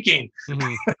writer thinking?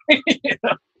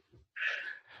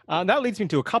 That leads me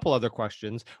to a couple other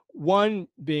questions. One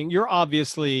being, you're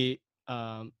obviously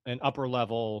an upper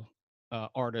level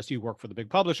artist. You work for the big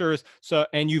publishers,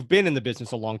 and you've been in the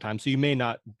business a long time, so you may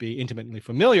not be intimately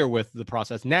familiar with the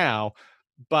process now.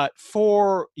 But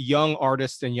for young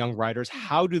artists and young writers,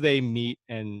 how do they meet,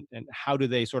 and how do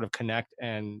they sort of connect?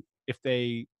 And if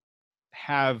they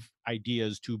have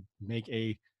ideas to make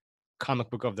a comic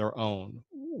book of their own,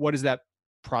 what is that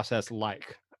process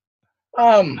like?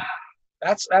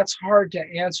 That's hard to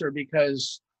answer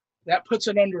because that puts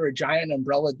it under a giant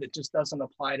umbrella that just doesn't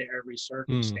apply to every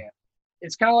circumstance.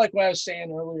 It's kind of like what I was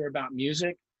saying earlier about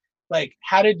music. Like,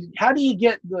 how do you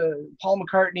get the Paul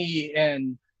McCartney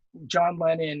and John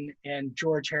Lennon and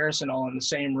George Harrison all in the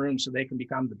same room so they can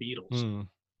become the Beatles?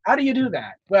 How do you do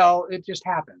that? Well, it just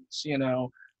happens.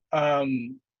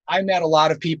 I met a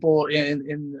lot of people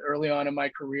in early on in my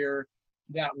career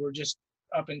that were just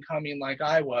up and coming like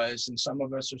I was, and some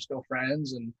of us are still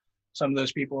friends, and some of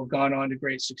those people have gone on to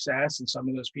great success, and some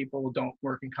of those people don't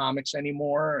work in comics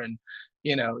anymore, and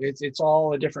it's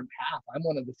all a different path. I'm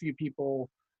one of the few people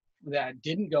that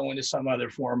didn't go into some other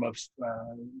form of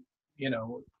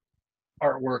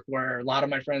artwork, where a lot of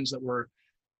my friends that were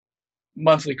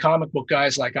monthly comic book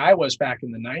guys like I was back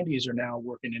in the 90s are now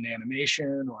working in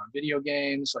animation or on video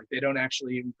games. Like, they don't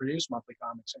actually even produce monthly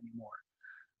comics anymore.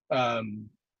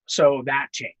 So that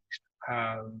changed.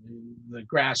 The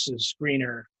grass is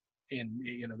greener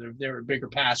there are bigger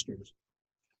pastures.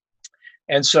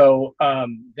 And so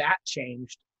that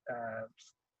changed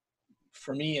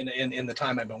for me in the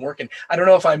time I've been working. I don't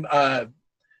know if I'm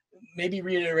maybe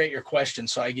reiterate your question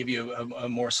so I give you a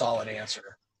more solid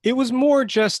answer. It was more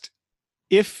just,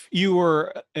 if you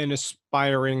were an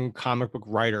aspiring comic book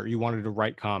writer, you wanted to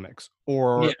write comics,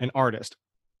 or an artist,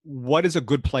 what is a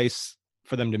good place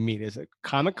for them to meet? Is it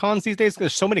Comic Cons these days?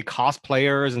 There's so many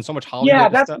cosplayers and so much Yeah,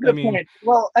 Hollywood that's a stuff. I good mean, point.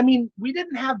 Well, I mean, we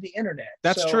didn't have the internet,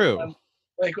 that's so true.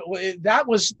 like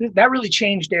that really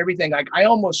changed everything. Like I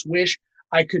almost wish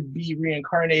I could be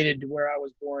reincarnated to where I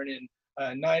was born in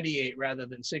 98 rather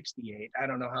than 68. I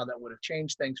don't know how that would have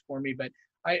changed things for me, but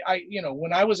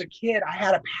when I was a kid, I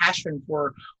had a passion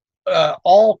for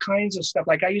all kinds of stuff.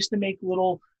 Like I used to make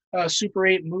little Super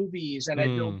 8 movies, and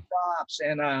I'd build props,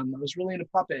 and I was really into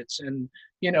puppets, and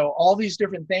all these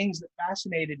different things that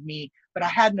fascinated me. But I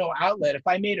had no outlet. If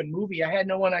I made a movie, I had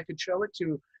no one I could show it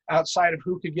to outside of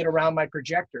who could get around my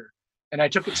projector. And I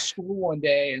took it to school one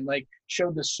day and like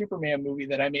showed the Superman movie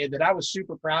that I made that I was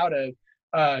super proud of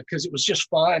because it was just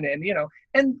fun,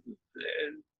 and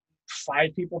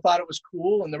 5 people thought it was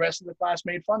cool, and the rest of the class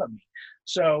made fun of me.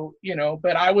 So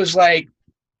but I was like,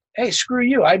 hey, screw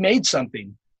you, I made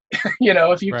something.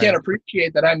 If you can't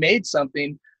appreciate that I made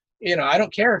something, I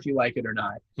don't care if you like it or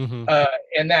not.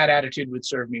 And that attitude would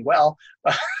serve me well,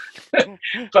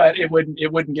 but it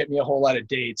wouldn't get me a whole lot of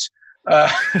dates.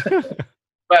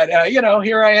 But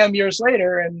here I am years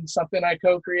later, and something I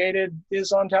co-created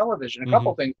is on television. A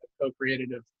couple things I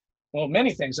co-created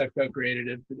many things I've co-created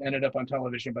have ended up on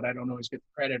television, but I don't always get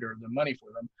the credit or the money for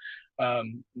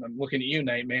them. I'm looking at you,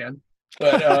 Nightman.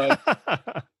 But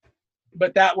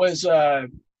but that was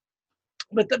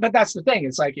but that's the thing.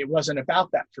 It's like it wasn't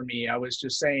about that for me. I was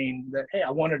just saying that, hey,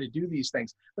 I wanted to do these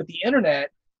things. But the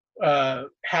internet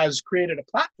has created a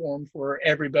platform for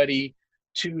everybody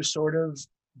to sort of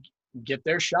get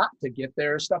their shot, to get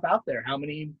their stuff out there. How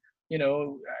many,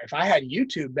 if I had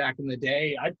YouTube back in the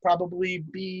day, I'd probably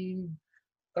be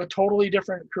a totally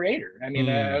different creator. I mean,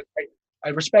 I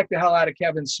respect the hell out of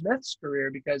Kevin Smith's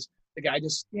career because the guy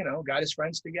just, got his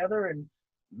friends together and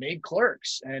made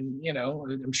Clerks. And,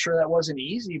 I'm sure that wasn't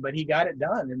easy, but he got it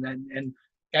done. And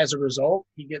as a result,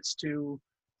 he gets to,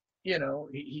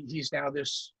 he's now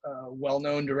this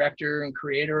well-known director and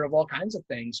creator of all kinds of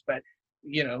things. But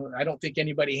I don't think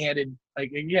anybody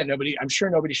I'm sure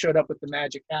nobody showed up with the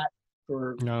magic hat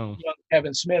for young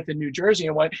Kevin Smith in New Jersey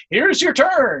and went, here's your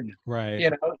turn.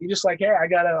 Right. He just like, hey,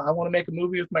 I want to make a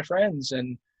movie with my friends.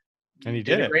 And he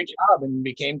did a great job and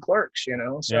became Clerks,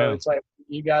 so it's like,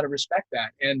 you got to respect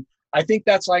that. And I think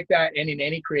that's like that. And in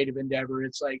any creative endeavor,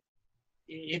 it's like,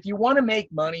 if you want to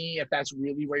make money, if that's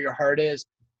really where your heart is,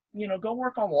 go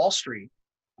work on Wall Street.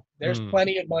 There's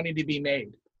plenty of money to be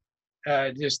made.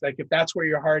 Just like, if that's where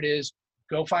your heart is,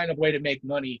 go find a way to make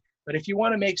money. But if you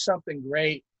want to make something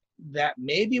great that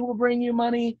maybe will bring you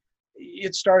money,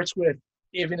 it starts with,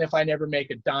 even if I never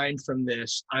make a dime from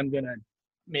this, I'm going to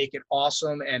make it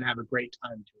awesome and have a great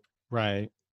time to it.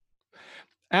 Right.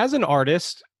 As an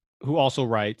artist who also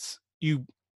writes, you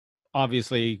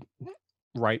obviously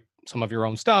write some of your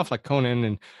own stuff like Conan,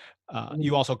 and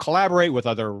you also collaborate with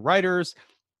other writers.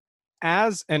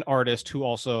 As an artist who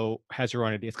also has your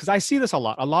own ideas, because I see this a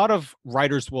lot of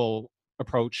writers will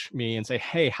approach me and say,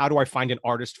 hey, how do I find an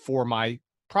artist for my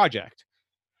project?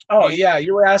 Oh, yeah,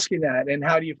 you were asking that. And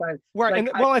how do you find right?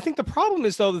 Like, I think the problem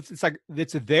is, though, that it's like,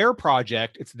 it's their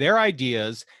project, it's their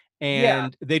ideas,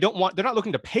 and they're not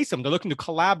looking to pay someone, they're looking to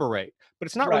collaborate. But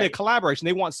it's not really a collaboration.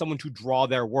 They want someone to draw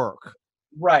their work.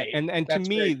 Right. And to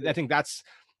me, I think that's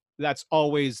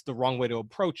always the wrong way to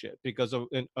approach it, because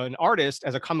an artist,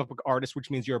 as a comic book artist, which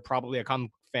means you're probably a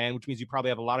comic book fan, which means you probably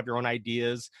have a lot of your own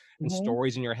ideas and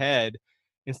stories in your head.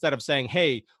 Instead of saying,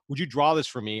 hey, would you draw this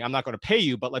for me? I'm not going to pay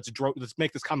you, but let's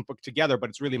make this comic book together, but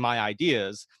it's really my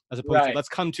ideas, as opposed to let's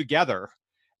come together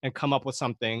and come up with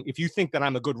something. If you think that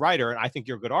I'm a good writer and I think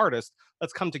you're a good artist,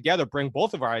 let's come together, bring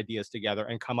both of our ideas together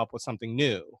and come up with something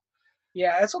new.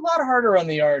 Yeah, it's a lot harder on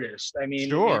the artist. I mean,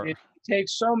 sure. It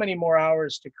takes so many more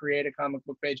hours to create a comic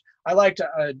book page. I like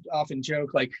to often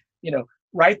joke, like,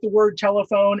 write the word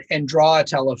telephone and draw a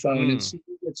telephone and see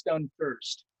who gets done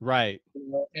first. Right.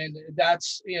 And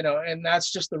that's, and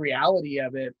that's just the reality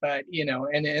of it. But,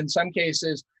 and in some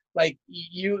cases, like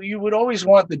you would always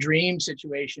want the dream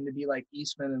situation to be like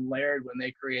Eastman and Laird when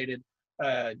they created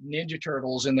Ninja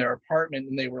Turtles in their apartment,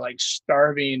 and they were like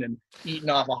starving and eating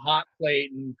off a hot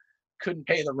plate and couldn't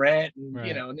pay the rent. And,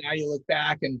 now you look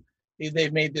back and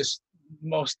they've made this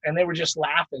and they were just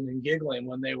laughing and giggling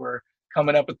when they were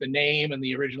coming up with the name and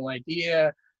the original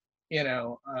idea.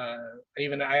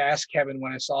 Even I asked Kevin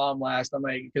when I saw him last, I'm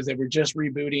like, because they were just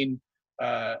rebooting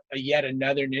yet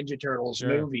another Ninja Turtles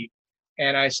movie.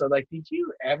 And I said, like, did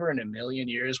you ever in a million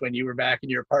years when you were back in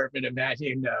your apartment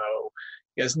imagine? No,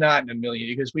 because not in a million,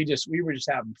 because we were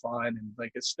just having fun, and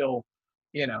like, it's still,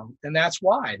 and that's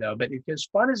why though, but because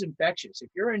fun is infectious. If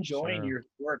you're enjoying your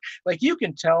work, like you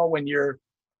can tell when you're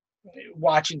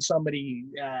watching somebody,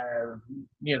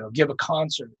 give a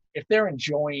concert. If they're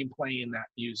enjoying playing that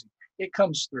music, it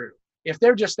comes through. If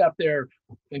they're just up there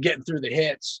and getting through the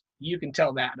hits, you can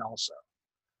tell that also.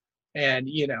 And,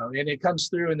 and it comes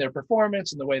through in their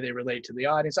performance and the way they relate to the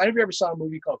audience. I don't know if you ever saw a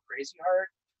movie called Crazy Heart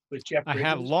with Jeff I Bridges.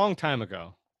 have, long time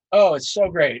ago. Oh, it's so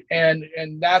great. And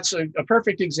that's a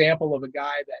perfect example of a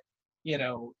guy that,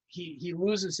 he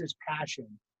loses his passion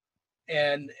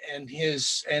and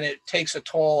it takes a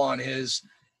toll on his,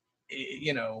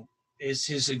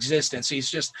 his existence. He's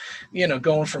just,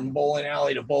 going from bowling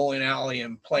alley to bowling alley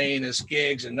and playing his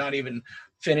gigs and not even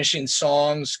finishing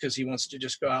songs because he wants to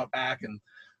just go out back and,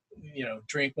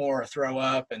 drink more or throw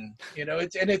up. And,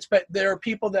 but there are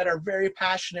people that are very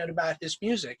passionate about his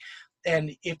music.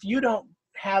 And if you don't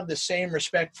have the same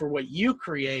respect for what you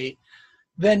create,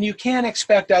 then you can't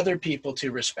expect other people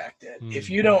to respect it. Mm-hmm.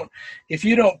 If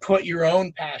you don't put your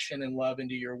own passion and love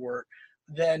into your work,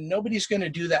 then nobody's going to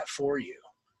do that for you.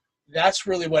 That's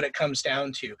really what it comes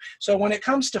down to. So when it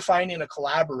comes to finding a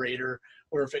collaborator,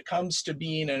 or if it comes to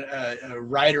being a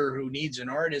writer who needs an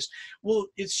artist, well,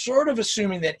 it's sort of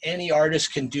assuming that any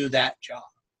artist can do that job.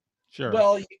 Sure.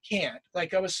 Well, you can't.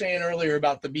 Like I was saying earlier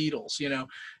about the Beatles,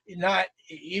 not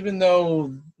even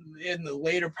though in the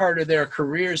later part of their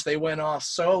careers they went off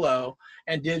solo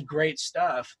and did great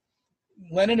stuff,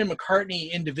 Lennon and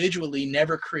McCartney individually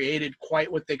never created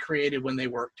quite what they created when they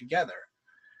worked together.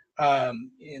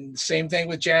 And same thing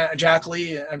with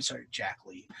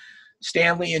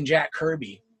Stanley and Jack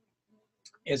Kirby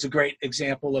is a great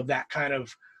example of that kind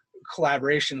of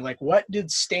collaboration. Like, what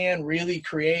did Stan really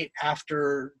create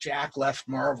after Jack left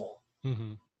Marvel?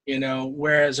 Mm-hmm.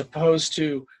 Whereas opposed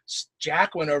to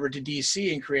Jack went over to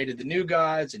DC and created the New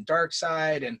Gods and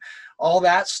Darkseid and all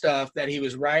that stuff that he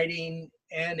was writing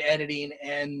and editing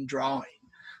and drawing.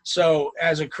 So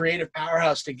as a creative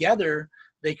powerhouse together,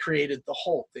 they created the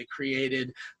Hulk, they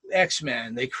created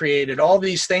X-Men, they created all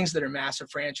these things that are massive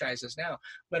franchises now.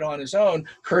 But on his own,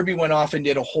 Kirby went off and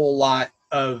did a whole lot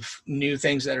of new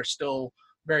things that are still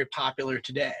very popular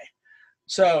today.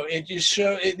 So it just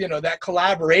shows, that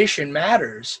collaboration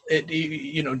matters.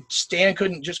 Stan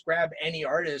couldn't just grab any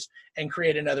artist and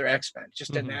create another X-Men. It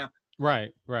just didn't happen.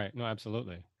 Right. No,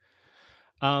 absolutely.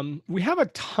 We have a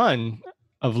ton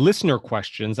of listener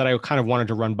questions that I kind of wanted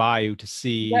to run by you to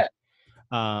see. Yeah.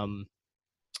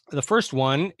 The first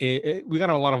one, we got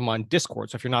a lot of them on Discord.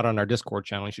 So if you're not on our Discord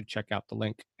channel, you should check out the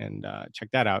link and check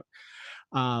that out.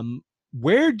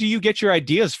 Where do you get your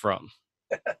ideas from?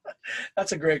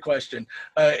 That's a great question.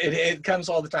 It comes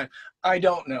all the time. I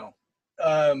don't know.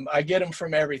 I get them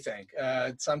from everything.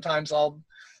 Sometimes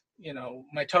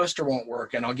my toaster won't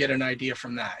work and I'll get an idea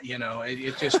from that.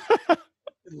 It just,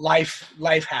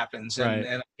 life happens. And, right.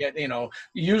 And I get,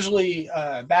 usually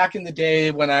back in the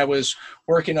day when I was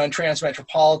working on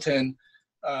Transmetropolitan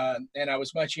and I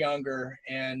was much younger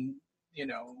and,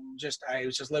 I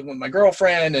was just living with my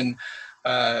girlfriend and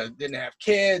didn't have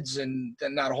kids and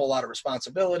not a whole lot of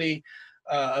responsibility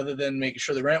other than making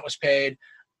sure the rent was paid.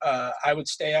 I would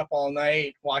stay up all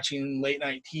night watching late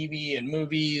night TV and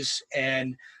movies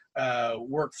and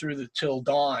work through till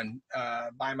dawn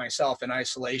by myself in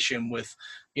isolation with,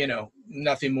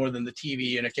 nothing more than the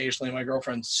TV and occasionally my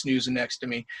girlfriend snoozing next to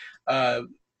me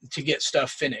to get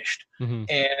stuff finished. Mm-hmm.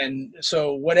 And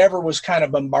so whatever was kind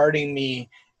of bombarding me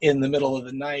in the middle of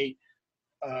the night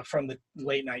from the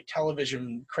late night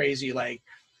television, crazy like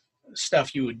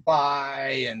stuff you would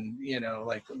buy and,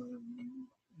 like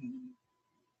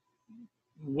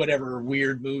whatever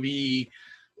weird movie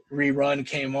rerun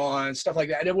came on, stuff like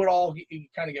that. It would all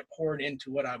kind of get poured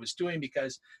into what I was doing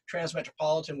because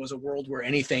Transmetropolitan was a world where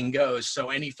anything goes. So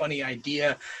any funny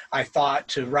idea I thought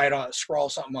to scrawl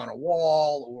something on a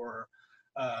wall or,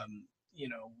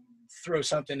 throw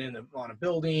something on a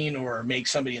building or make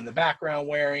somebody in the background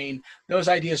wearing, those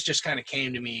ideas just kind of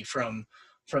came to me from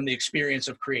the experience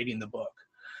of creating the book.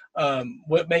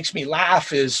 What makes me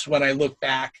laugh is when I look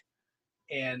back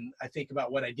and I think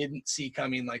about what I didn't see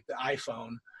coming, like the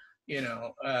iPhone,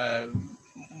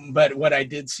 but what I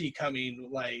did see coming,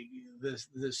 like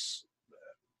this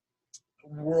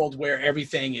world where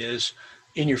everything is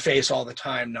in your face all the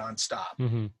time, nonstop.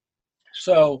 Mm-hmm.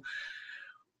 So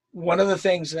one of the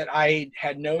things that I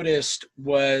had noticed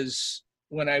was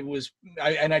when I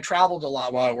traveled a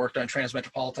lot while I worked on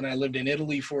Transmetropolitan. I lived in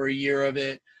Italy for a year of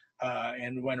it.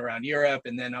 And went around Europe,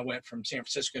 and then I went from San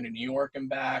Francisco to New York and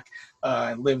back.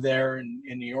 I lived there in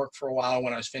New York for a while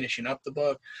when I was finishing up the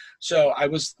book. So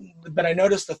but I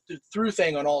noticed the through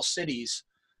thing on all cities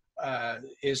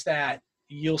is that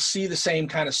you'll see the same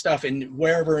kind of stuff, and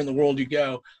wherever in the world you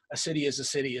go, a city is a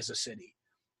city is a city.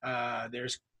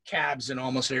 There's cabs in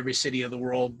almost every city of the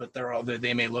world, but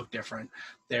they may look different.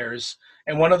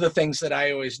 And one of the things that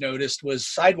I always noticed was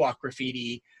sidewalk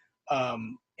graffiti,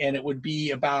 and it would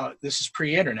be about, this is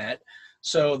pre-internet,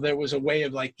 so there was a way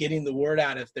of like getting the word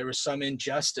out if there was some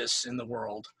injustice in the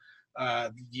world.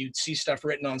 You'd see stuff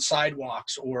written on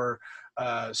sidewalks, or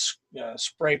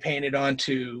spray painted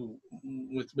onto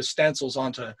with stencils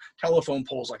onto telephone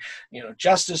poles, like,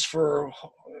 justice for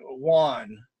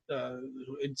Juan.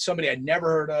 Somebody I'd never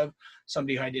heard of,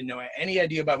 somebody who I didn't know any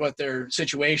idea about what their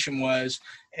situation was.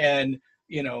 And,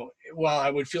 while I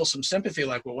would feel some sympathy,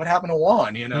 like, well, what happened to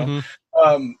Juan?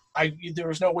 There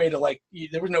was no way to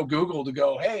there was no Google to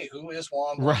go, hey, who is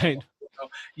Juan? Right.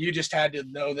 You just had to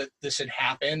know that this had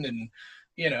happened. And,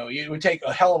 it would take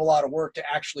a hell of a lot of work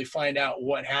to actually find out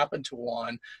what happened to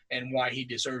Juan and why he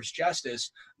deserves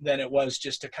justice, than it was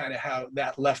just to kind of how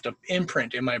that left an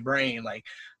imprint in my brain. Like,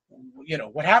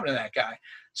 what happened to that guy?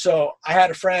 So I had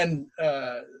a friend,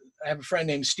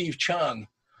 named Steve Chung,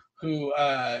 who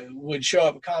would show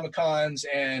up at Comic-Cons,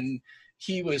 and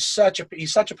he's such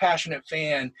a passionate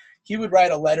fan. He would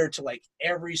write a letter to like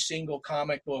every single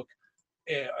comic book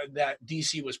that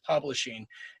DC was publishing,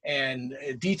 and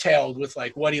detailed with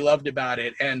like what he loved about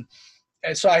it. And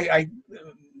so I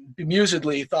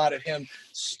bemusedly thought of him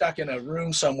stuck in a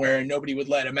room somewhere and nobody would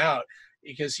let him out,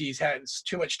 because he's had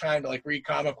too much time to like read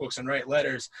comic books and write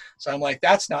letters. So I'm like,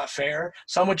 that's not fair.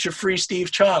 Someone should free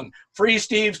Steve Chung. Free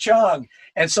Steve Chung.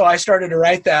 And so I started to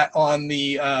write that on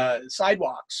the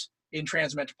sidewalks in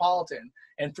Transmetropolitan.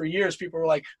 And for years, people were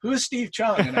like, who's Steve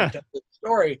Chung? And I told the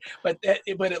story, but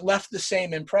it left the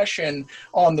same impression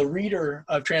on the reader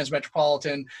of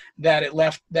Transmetropolitan that it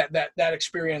left, that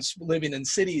experience living in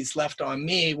cities left on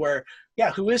me, where, yeah,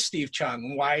 who is Steve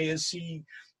Chung? Why does he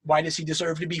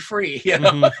deserve to be free?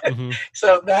 Mm-hmm.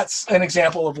 So that's an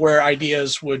example of where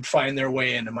ideas would find their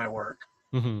way into my work.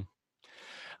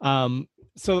 Mm-hmm.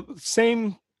 So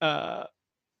same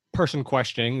person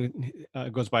questioning,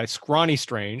 goes by Scrawny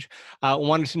Strange,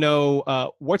 wanted to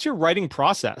know, what's your writing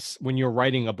process when you're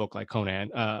writing a book like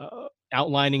Conan?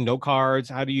 Outlining, note cards,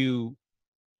 how do you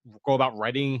go about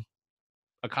writing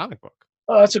a comic book?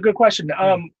 Oh, that's a good question.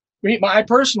 I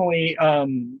personally,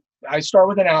 I start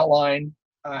with an outline,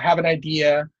 have an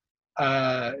idea.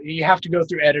 You have to go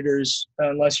through editors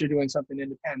unless you're doing something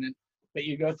independent, but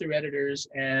you go through editors,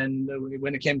 and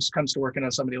when it comes to working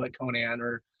on somebody like Conan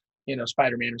or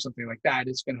Spider-Man or something like that,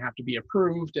 it's going to have to be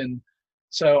approved. And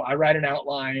so I write an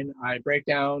outline, I break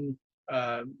down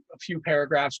a few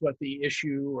paragraphs what the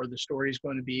issue or the story is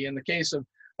going to be. In the case of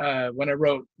when I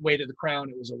wrote Way to the Crown,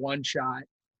 it was a one-shot.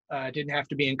 It didn't have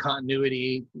to be in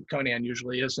continuity. Conan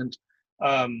usually isn't.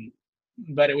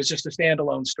 But it was just a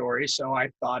standalone story. So I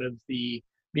thought of the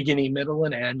beginning, middle,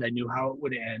 and end. I knew how it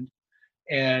would end.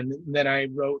 And then I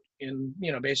wrote in,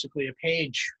 basically a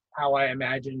page how I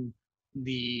imagined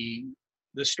the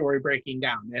story breaking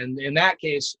down. And in that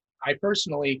case, I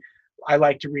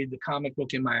like to read the comic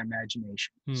book in my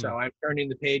imagination. So I'm turning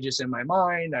the pages in my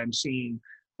mind. I'm seeing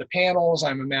the panels.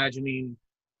 I'm imagining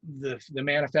the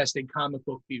manifested comic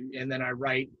book, and then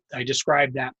I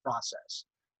describe that process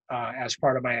as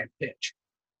part of my pitch.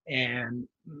 And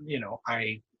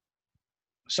I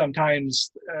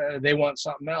sometimes they want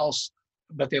something else,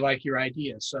 but they like your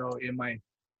idea. So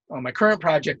on my current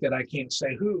project that I can't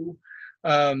say who,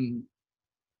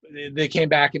 they came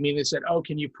back at me and they said, oh,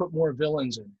 can you put more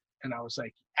villains in? And I was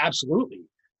like, absolutely.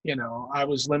 I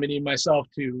was limiting myself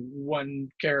to one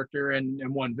character and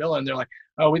one villain. They're like,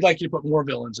 oh, we'd like you to put more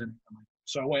villains in.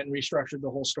 So I went and restructured the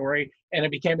whole story, and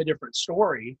it became a different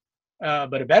story,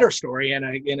 but a better story, and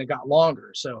it got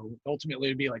longer. So ultimately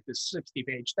it'd be like this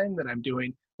 60-page thing that I'm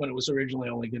doing when it was originally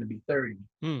only going to be 30.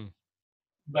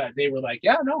 But they were like,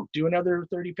 yeah, no, do another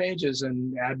 30 pages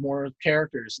and add more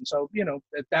characters. And so,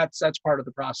 that's part of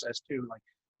the process too, like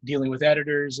dealing with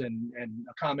editors and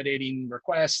accommodating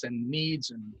requests and needs,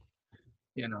 and,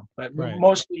 but right.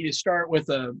 Mostly you start with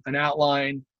an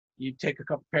outline. You take a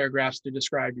couple paragraphs to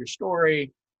describe your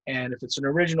story. And if it's an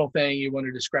original thing, you want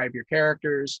to describe your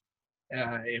characters.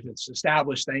 If it's an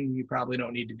established thing, you probably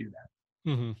don't need to do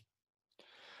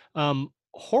that.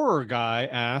 Horror Guy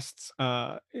asks,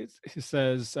 he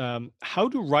says, how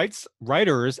do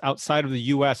writers outside of the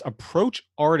US approach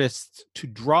artists to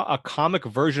draw a comic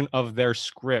version of their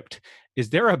script? Is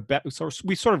there so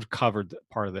we sort of covered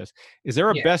part of this. Is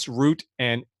there a best route,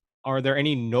 and are there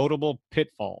any notable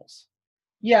pitfalls?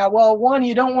 Yeah, well, one,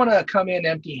 you don't want to come in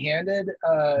empty-handed.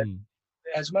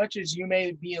 As much as you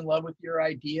may be in love with your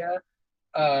idea,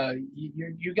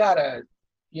 you gotta,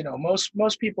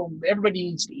 most people, everybody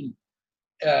needs to eat.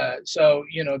 So,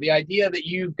 the idea that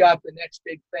you've got the next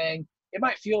big thing, it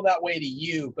might feel that way to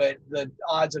you, but the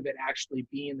odds of it actually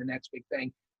being the next big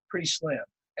thing pretty slim.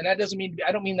 And that doesn't mean,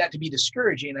 I don't mean that to be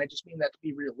discouraging. I just mean that to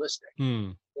be realistic.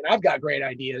 And I've got great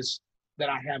ideas that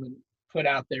I haven't put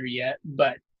out there yet,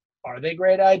 but are they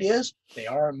great ideas? They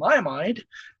are in my mind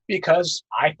because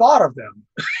I thought of them.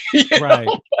 Right.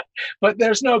 But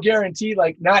there's no guarantee.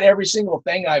 Like, not every single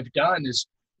thing I've done is,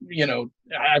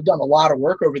 I've done a lot of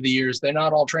work over the years. They're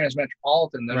not all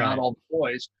Transmetropolitan. They're not all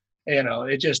boys.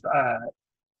 It just,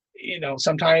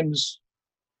 sometimes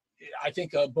I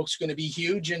think a book's going to be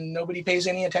huge and nobody pays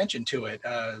any attention to it.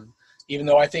 Even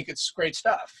though I think it's great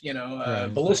stuff,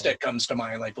 Ballistic comes to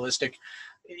mind. Like, Ballistic,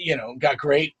 got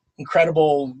great,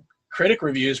 incredible critic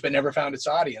reviews, but never found its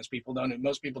audience.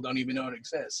 Most people don't even know it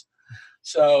exists.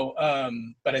 So,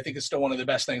 but I think it's still one of the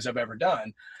best things I've ever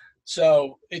done.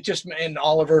 So it just, and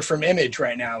Oliver from Image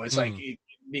right now is like,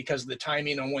 because of the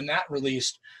timing on when that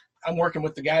released, I'm working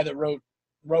with the guy that wrote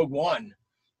Rogue One,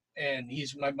 and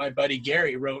he's my buddy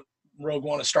Gary wrote Rogue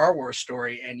One, a Star Wars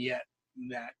story, and yet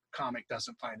that comic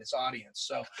doesn't find its audience.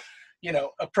 So,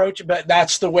 but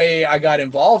that's the way I got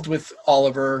involved with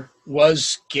Oliver,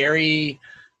 was Gary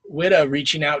Whitta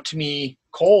reaching out to me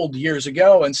cold years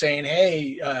ago and saying,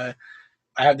 hey,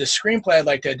 I have this screenplay I'd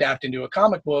like to adapt into a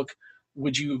comic book.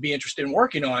 Would you be interested in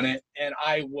working on it? And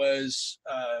I was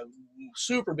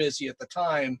super busy at the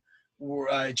time.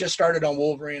 I just started on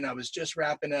Wolverine. I was just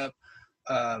wrapping up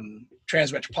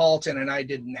Transmetropolitan, and I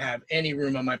didn't have any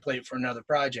room on my plate for another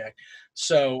project.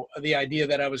 So the idea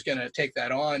that I was going to take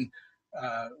that on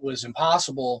was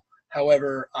impossible.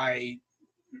 However, I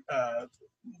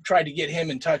tried to get him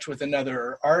in touch with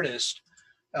another artist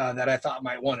that I thought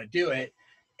might want to do it.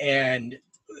 And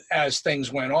as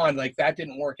things went on, like, that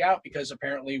didn't work out because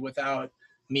apparently without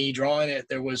me drawing it,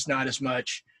 there was not as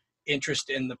much interest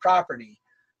in the property.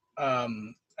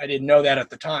 I didn't know that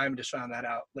at the time, just found that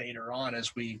out later on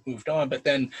as we moved on. But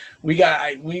then we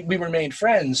remained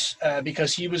friends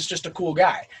because he was just a cool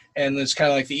guy. And it's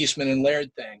kind of like the Eastman and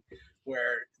Laird thing,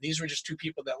 where these were just two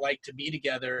people that like to be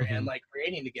together and like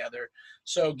creating together.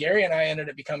 So Gary and I ended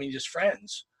up becoming just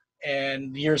friends.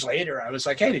 And years later, I was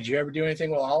like, hey, did you ever do anything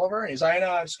with Oliver? And he's like,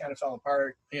 no, I just kind of fell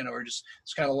apart, or just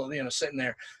kind of, sitting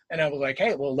there. And I was like,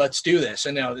 hey, well, let's do this.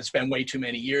 And now it's been way too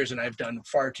many years and I've done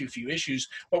far too few issues,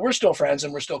 but we're still friends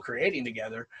and we're still creating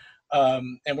together.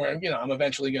 And I'm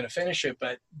eventually going to finish it.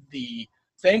 But the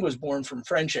thing was born from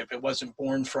friendship. It wasn't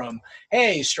born from,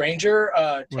 hey, stranger,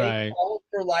 take all of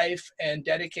your life and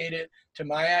dedicate it to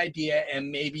my idea,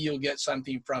 and maybe you'll get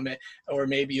something from it, or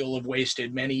maybe you'll have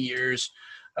wasted many years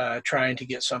trying to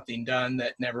get something done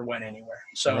that never went anywhere.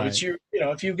 So it's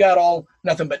if you've got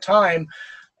nothing but time,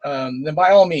 then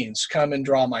by all means come and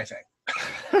draw my thing.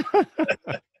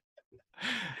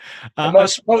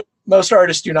 Most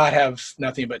artists do not have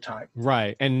nothing but time.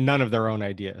 Right. And none of their own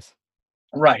ideas.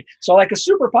 Right. So like a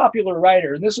super popular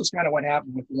writer, and this was kind of what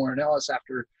happened with Warren Ellis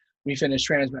after we finished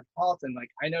Transmetropolitan. Like,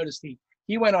 I noticed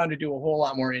he went on to do a whole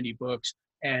lot more indie books,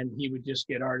 and he would just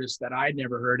get artists that I'd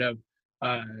never heard of,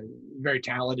 very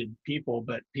talented people,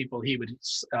 but people he would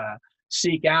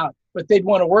seek out, but they'd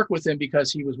want to work with him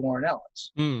because he was Warren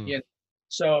Ellis.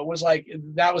 So it was like,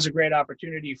 that was a great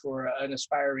opportunity for an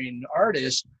aspiring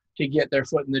artist to get their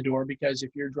foot in the door, because if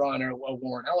you're drawing a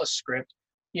Warren Ellis script,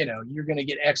 you're going to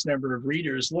get X number of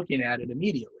readers looking at it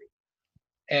immediately.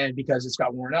 And because it's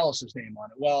got Warren Ellis's name on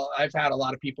it. Well, I've had a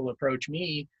lot of people approach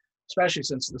me, especially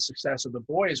since the success of the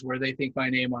Boys, where they think my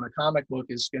name on a comic book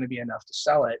is going to be enough to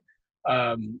sell it.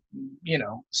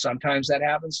 Sometimes that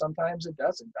happens, sometimes it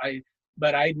doesn't.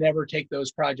 But I never take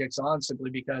those projects on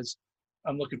simply because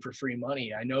I'm looking for free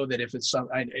money. I know that if it's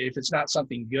not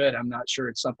something good, I'm not sure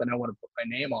it's something I want to put my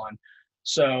name on.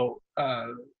 So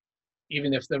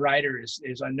even if the writer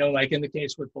is unknown, like in the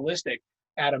case with Ballistic,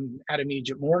 Adam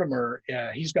Egypt Mortimer,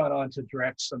 he's gone on to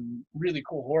direct some really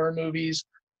cool horror movies,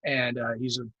 and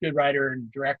he's a good writer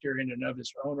and director in and of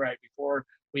his own right before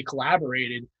we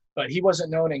collaborated. But he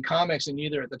wasn't known in comics, and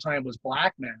neither at the time was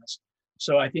Black Mask.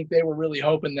 So I think they were really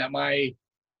hoping that my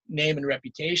name and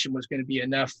reputation was going to be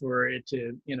enough for it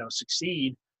to,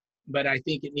 succeed. But I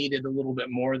think it needed a little bit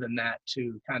more than that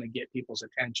to kind of get people's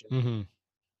attention.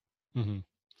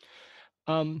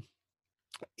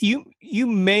 You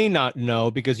may not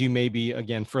know, because you may be,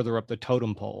 again, further up the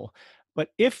totem pole, but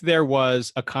if there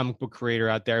was a comic book creator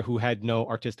out there who had no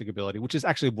artistic ability, which is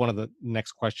actually one of the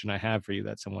next question I have for you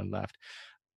that someone left.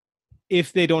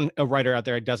 If a writer out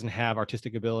there doesn't have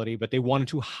artistic ability, but they wanted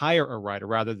to hire a writer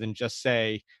rather than just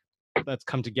say, let's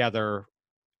come together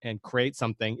and create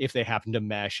something, if they happen to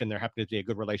mesh and there happens to be a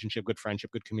good relationship, good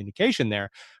friendship, good communication there,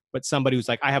 but somebody who's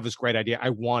like, I have this great idea,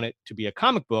 I want it to be a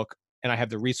comic book, and I have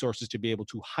the resources to be able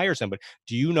to hire somebody.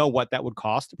 Do you know what that would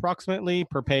cost approximately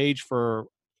per page for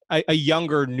a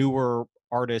younger, newer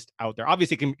artist out there?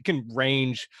 Obviously, it can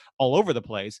range all over the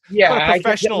place, Yeah, but a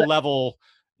professional level,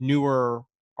 newer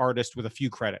artist with a few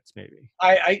credits, maybe.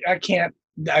 I can't.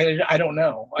 I don't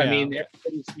know. Yeah, I mean, okay.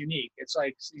 everybody's unique. It's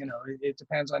like, it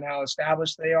depends on how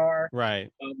established they are.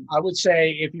 Right. I would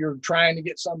say if you're trying to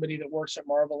get somebody that works at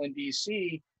Marvel and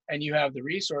DC and you have the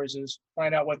resources,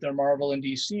 find out what their Marvel and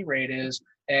DC rate is.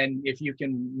 And if you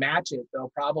can match it,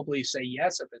 they'll probably say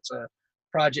yes if it's a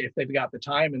project, if they've got the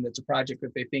time and it's a project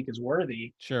that they think is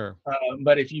worthy. Sure.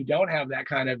 But if you don't have that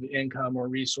kind of income or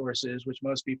resources, which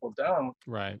most people don't,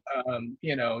 Right.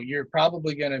 you're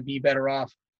probably going to be better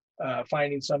off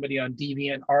finding somebody on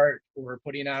DeviantArt or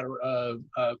putting out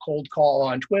a cold call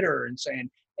on Twitter and saying,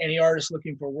 any artist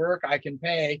looking for work, I can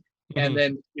pay. And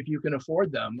then if you can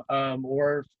afford them,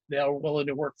 or they're willing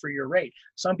to work for your rate.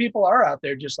 Some people are out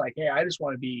there just like, hey, I just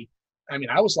want to be, I mean,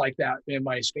 I was like that in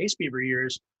my Space Beaver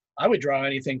years. I would draw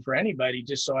anything for anybody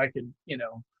just so I could,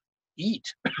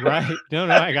 eat. Right. No,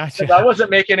 I got you. I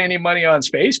wasn't making any money on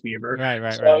Space Beaver.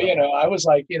 Right. So, I was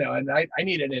like, and I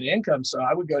needed an income. So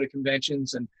I would go to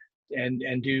conventions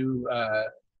and do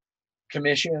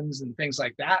commissions and things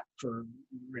like that for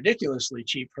ridiculously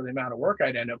cheap for the amount of work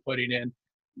I'd end up putting in,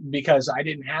 because I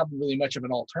didn't have really much of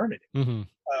an alternative.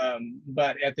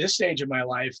 But at this stage of my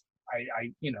life,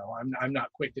 I'm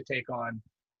not quick to take on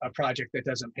a project that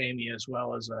doesn't pay me as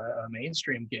well as a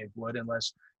mainstream gig would,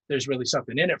 unless there's really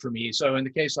something in it for me. So in the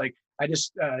case, like I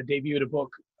just debuted a book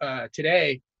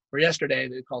today or yesterday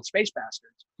called Space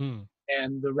Bastards.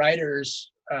 And the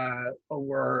writers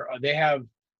they have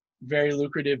very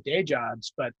lucrative day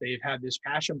jobs, but they've had this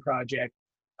passion project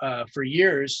for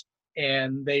years,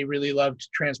 and they really loved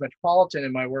Transmetropolitan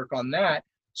and my work on that.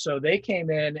 So they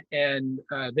came in and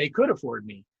they could afford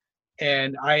me.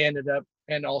 And I ended up,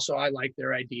 and also I liked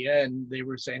their idea, and they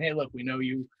were saying, hey, look, we know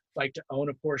you like to own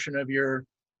a portion of your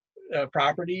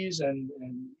properties, and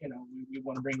we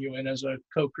want to bring you in as a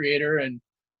co-creator, and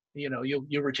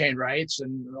you'll retain rights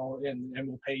and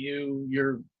we'll pay you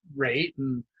your rate.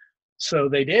 And so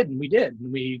they did, and we did, and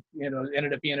we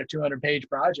ended up being a 200-page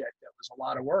project. That was a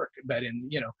lot of work, but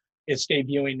it's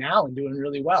debuting now and doing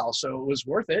really well, so it was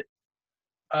worth it.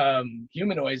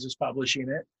 Humanoids is publishing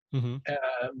it.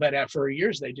 But for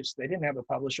years they didn't have a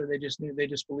publisher. They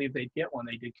just believed they'd get one.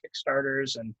 They did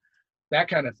Kickstarters and that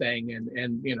kind of thing,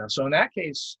 and so in that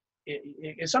case,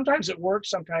 it sometimes it works,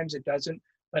 sometimes it doesn't.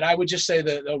 But I would just say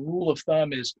the rule of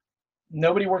thumb is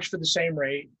nobody works for the same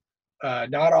rate.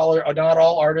 Not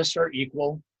all artists are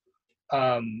equal,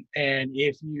 and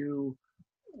if you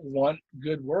want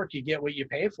good work, you get what you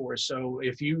pay for. So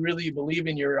if you really believe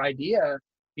in your idea,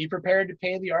 be prepared to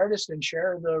pay the artist and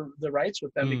share the rights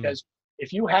with them, because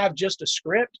if you have just a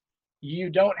script, you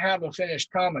don't have a finished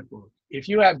comic book. If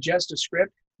you have just a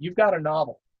script, you've got a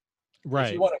novel. Right.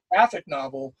 If you want a graphic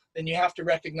novel, then you have to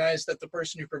recognize that the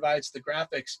person who provides the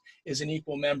graphics is an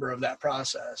equal member of that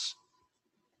process.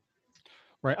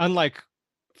 Right. Unlike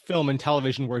film and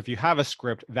television, where if you have a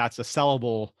script, that's a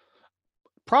sellable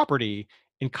property.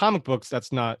 In comic books,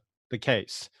 that's not the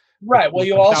case. Right. Well,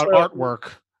 without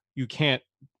artwork, you can't,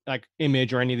 like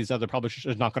Image or any of these other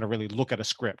publishers is not going to really look at a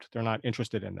script. They're not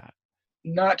interested in that.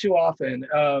 Not too often.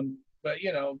 But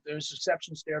there's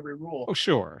exceptions to every rule. Oh,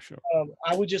 sure.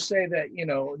 I would just say that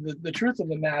the truth of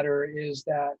the matter is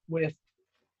that with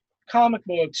comic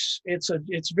books,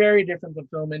 it's very different than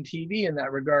film and TV in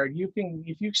that regard.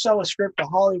 If you sell a script to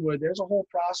Hollywood, there's a whole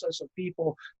process of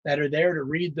people that are there to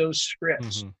read those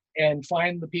scripts and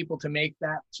find the people to make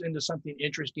that into something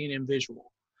interesting and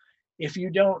visual. If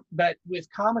you don't, but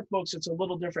with comic books, it's a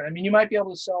little different. I mean, you might be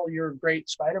able to sell your great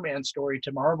Spider-Man story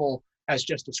to Marvel as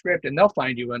just a script, and they'll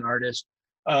find you an artist.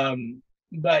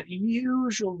 But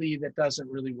usually that doesn't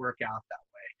really work out that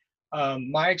way.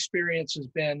 My experience has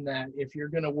been that if you're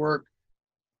going to work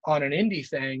on an indie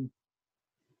thing,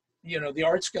 the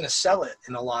art's going to sell it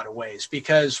in a lot of ways,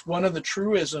 because one of the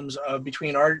truisms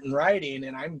between art and writing,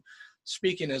 and I'm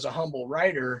speaking as a humble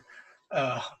writer,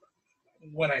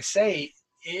 when I say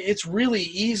it's really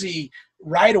easy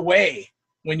right away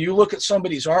when you look at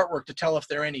somebody's artwork to tell if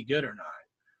they're any good or not.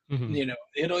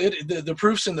 The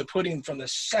proof's in the pudding. From the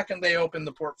second they open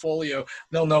the portfolio,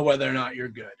 they'll know whether or not you're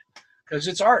good, because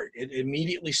it's art. It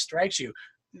immediately strikes you.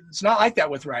 It's not like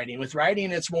that with writing. With writing,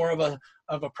 it's more of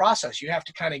a process. You have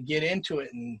to kind of get into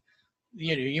it, and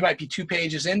you might be 2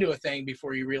 pages into a thing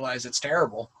before you realize it's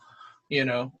terrible.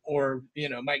 or,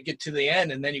 might get to the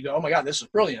end and then you go, oh my God, this is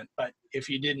brilliant. But if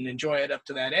you didn't enjoy it up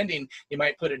to that ending, you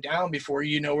might put it down before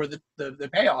you know where the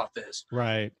payoff is.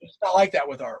 Right. It's not like that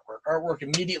with artwork. Artwork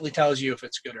immediately tells you if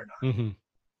it's good or not.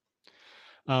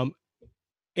 Mm-hmm.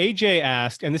 AJ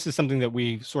asked, and this is something that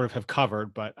we sort of have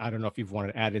covered, but I don't know if you've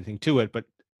wanted to add anything to it, but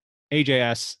AJ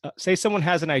asks, say someone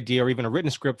has an idea or even a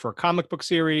written script for a comic book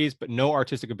series, but no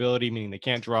artistic ability, meaning they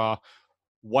can't draw.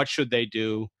 What should they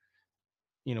do?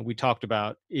 We talked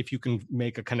about if you can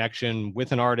make a connection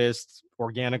with an artist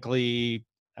organically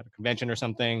at a convention or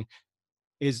something,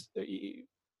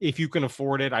 if you can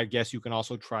afford it, I guess you can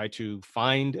also try to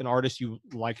find an artist you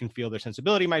like and feel their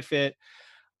sensibility might fit.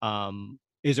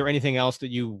 Is there anything else that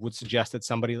you would suggest that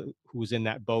somebody who's in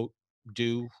that boat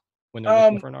do when they're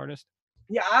looking for an artist?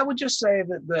 Yeah, I would just say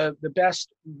that the best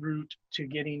route to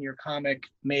getting your comic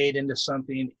made into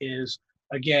something is,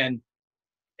 again,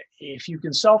 if you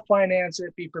can self-finance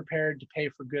it, be prepared to pay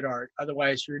for good art.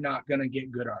 Otherwise, you're not going to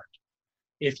get good art.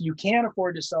 If you can't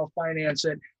afford to self-finance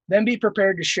it, then be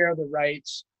prepared to share the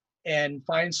rights and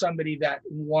find somebody that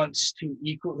wants to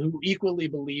who equally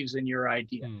believes in your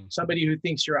idea. Somebody who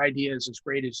thinks your idea is as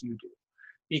great as you do.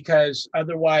 Because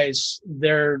otherwise, if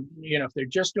they're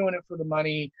just doing it for the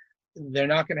money, they're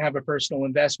not going to have a personal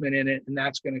investment in it, and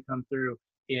that's going to come through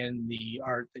in the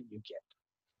art that you get.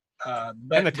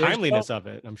 But and the timeliness of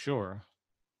it, I'm sure.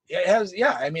 It has,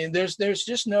 yeah. I mean, there's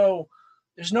just no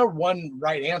one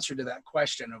right answer to that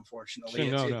question, unfortunately.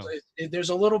 No.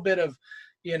 There's a little bit of,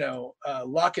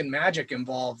 luck and magic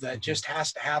involved that just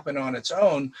has to happen on its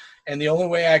own. And the only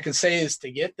way I can say is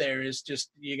to get there is just,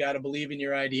 you got to believe in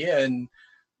your idea and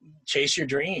chase your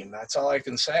dream. That's all I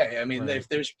can say. I mean, if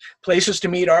there's places to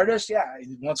meet artists, yeah,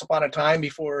 once upon a time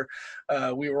before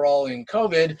we were all in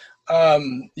COVID,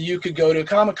 you could go to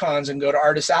Comic-Cons and go to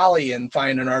Artist Alley and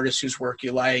find an artist whose work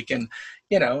you like. And,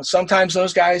 sometimes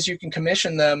those guys, you can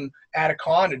commission them at a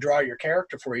con to draw your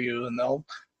character for you, and they'll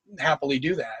happily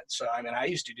do that. So, I mean, I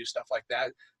used to do stuff like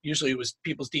that. Usually it was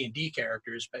people's D&D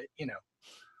characters, but,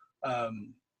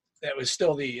 that was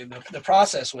still the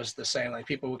process was the same. Like,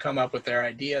 people would come up with their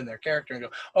idea and their character and go,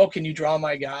 oh, can you draw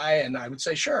my guy? And I would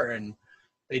say, sure. And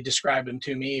they'd describe him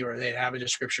to me, or they'd have a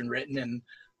description written,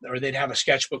 or they'd have a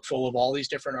sketchbook full of all these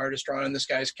different artists drawing this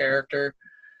guy's character.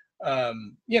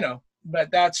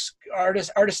 But that's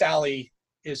Artist Alley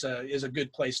is a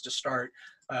good place to start,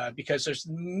 because there's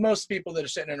most people that are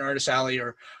sitting in Artist Alley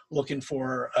are looking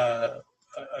for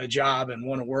a job and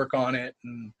want to work on it,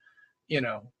 and,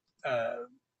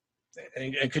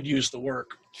 and could use the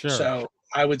work. Sure. So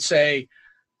I would say,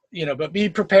 but be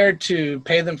prepared to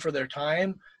pay them for their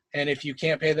time. And if you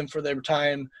can't pay them for their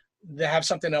time, they have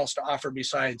something else to offer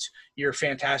besides your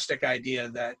fantastic idea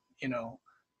that,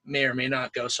 may or may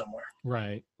not go somewhere.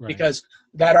 Right. Because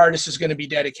that artist is going to be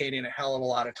dedicating a hell of a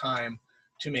lot of time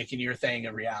to making your thing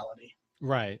a reality.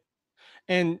 Right.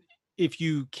 And if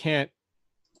you can't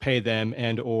pay them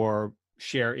and or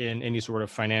share in any sort of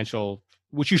financial,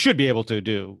 which you should be able to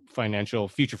do,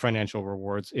 future financial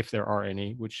rewards, if there are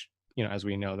any, which, as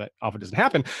we know, that often doesn't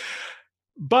happen.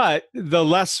 But the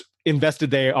less invested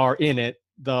they are in it,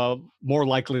 the more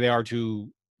likely they are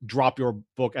to drop your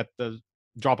book at the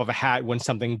drop of a hat when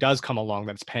something does come along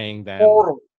that's paying them.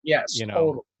 Totally. Yes.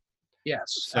 Totally. Yes,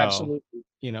 so, absolutely.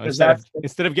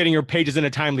 Instead of getting your pages in a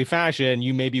timely fashion,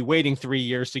 you may be waiting 3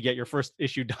 years to get your first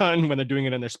issue done when they're doing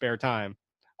it in their spare time.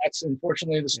 That's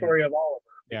unfortunately the story of all of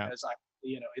them. Yeah. Because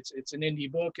it's an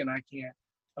indie book, and I can't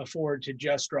afford to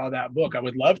just draw that book. I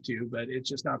would love to, but it's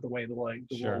just not the way the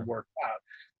world works out.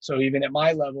 So even at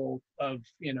my level of,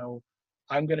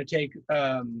 I'm going to take,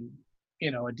 a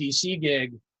DC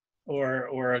gig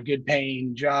or a good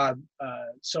paying job,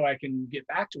 so I can get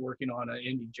back to working on an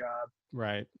indie job.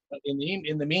 Right. But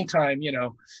in the meantime,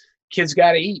 kids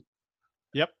got to eat.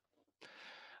 Yep.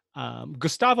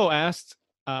 Gustavo asked,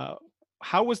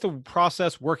 how was the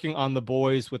process working on The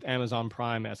Boys with Amazon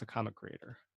Prime as a comic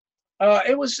creator?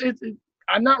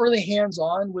 I'm not really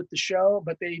hands-on with the show,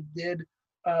 but they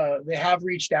have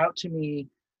reached out to me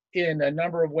in a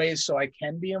number of ways so I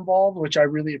can be involved, which I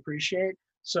really appreciate.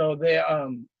 So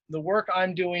the work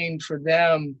I'm doing for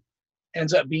them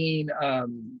ends up being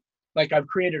like, I've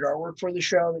created artwork for the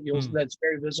show that's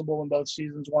very visible in both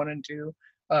seasons 1 and 2.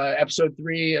 Episode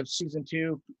 3 of season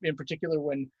 2, in particular,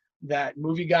 when that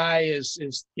movie guy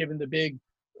is given the big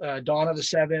Dawn of the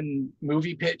Seven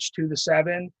movie pitch to the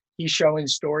Seven. He's showing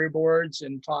storyboards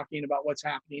and talking about what's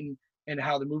happening and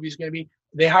how the movie's going to be.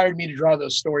 They hired me to draw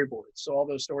those storyboards. So all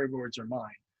those storyboards are mine,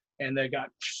 and they got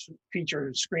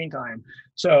feature screen time.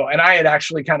 So, and I had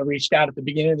actually kind of reached out at the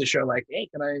beginning of the show, like, hey,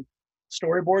 can I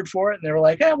storyboard for it, and they were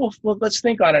like, "Yeah, well, let's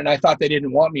think on it." And I thought they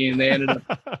didn't want me, and they ended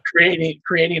up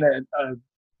creating a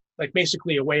like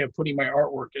basically a way of putting my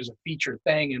artwork as a feature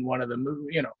thing in one of the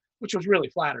movies, which was really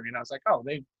flattering. And I was like, oh,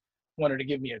 they wanted to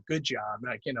give me a good job,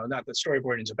 like, not that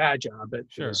storyboarding is a bad job, but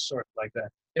Sure. It was sort of like that.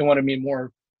 They wanted me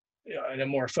more in a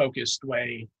more focused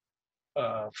way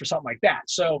for something like that.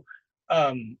 So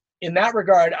in that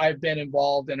regard, I've been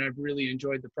involved and I've really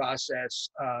enjoyed the process.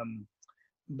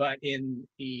 But in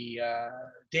the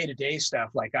day-to-day stuff,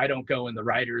 like I don't go in the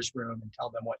writer's room and tell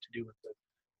them what to do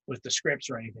with the scripts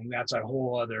or anything. That's a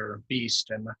whole other beast.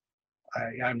 And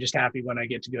I'm just happy when I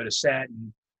get to go to set,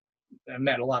 and I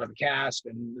met a lot of the cast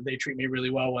and they treat me really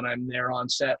well when I'm there on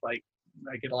set. Like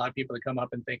I get a lot of people that come up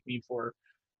and thank me for,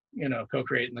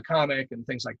 co-creating the comic and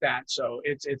things like that. So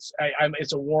it's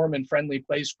a warm and friendly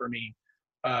place for me.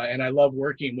 And I love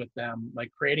working with them,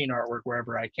 like creating artwork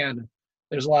wherever I can.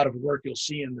 There's a lot of work you'll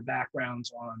see in the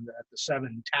backgrounds at the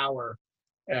 7 Tower,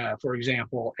 for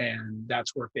example, and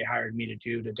that's work they hired me to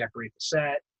do to decorate the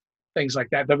set, things like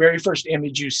that. The very first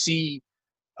image you see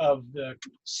of the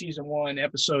season 1,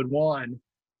 episode 1,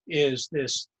 is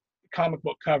this comic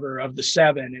book cover of the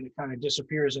 7, and it kind of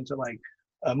disappears into like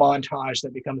a montage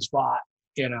that becomes Vought,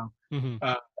 Mm-hmm.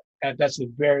 That's the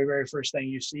very, very first thing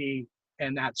you see,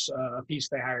 and that's a piece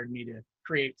they hired me to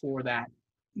create for that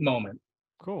moment.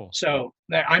 Cool. So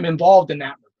I'm involved in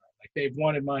that regard. Like they've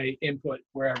wanted my input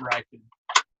wherever I could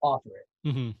offer it.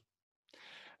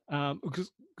 Mm-hmm.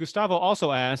 Gustavo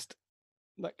also asked,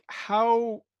 like,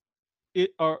 how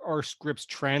are scripts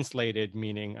translated,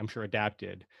 meaning I'm sure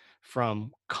adapted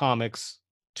from comics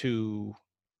to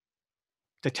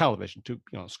television, to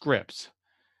scripts?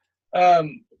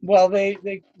 Well, they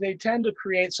tend to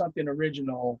create something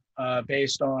original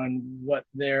based on what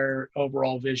their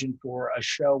overall vision for a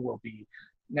show will be.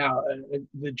 Now,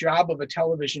 the job of a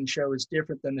television show is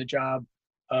different than the job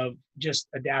of just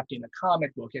adapting a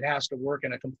comic book. It has to work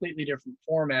in a completely different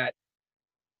format.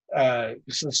 So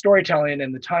the storytelling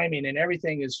and the timing and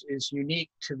everything is unique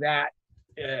to that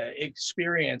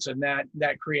experience and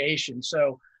that creation.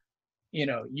 So,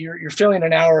 you're filling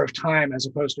an hour of time as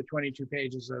opposed to 22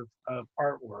 pages of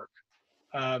artwork.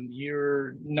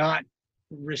 You're not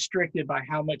restricted by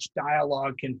how much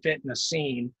dialogue can fit in a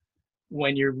scene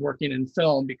when you're working in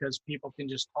film, because people can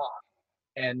just talk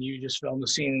and you just film the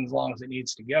scene as long as it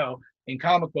needs to go. In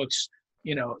comic books,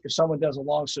 if someone does a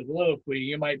long soliloquy,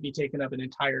 you might be taking up an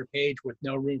entire page with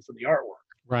no room for the artwork.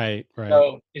 Right.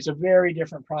 So it's a very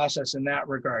different process in that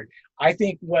regard. I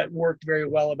think what worked very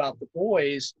well about the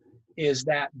Boys is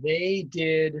that they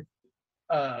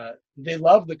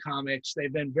love the comics.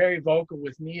 They've been very vocal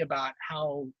with me about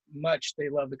how much they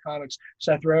love the comics.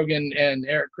 Seth Rogen and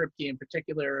Eric Kripke in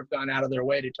particular have gone out of their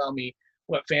way to tell me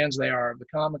what fans they are of the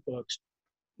comic books.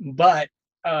 But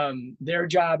their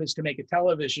job is to make a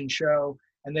television show,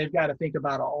 and they've got to think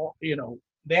about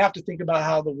they have to think about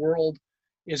how the world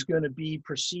is going to be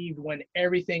perceived when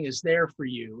everything is there for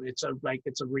you. It's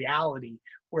a reality.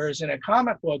 Whereas in a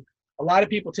comic book, a lot of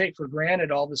people take for granted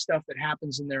all the stuff that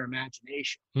happens in their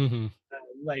imagination. Mm-hmm.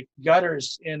 Like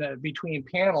gutters between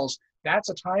panels, that's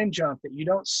a time jump that you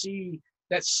don't see.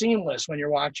 That's seamless when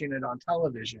you're watching it on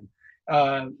television.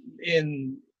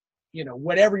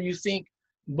 Whatever you think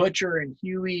Butcher and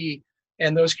Huey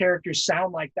and those characters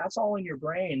sound like, that's all in your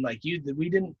brain. Like we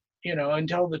didn't,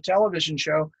 until the television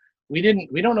show, we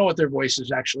don't know what their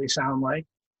voices actually sound like.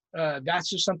 That's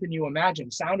just something you imagine.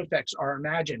 Sound effects are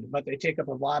imagined, but they take up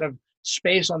a lot of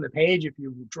space on the page if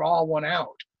you draw one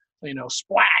out.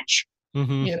 Splash.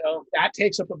 Mm-hmm. That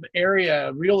takes up an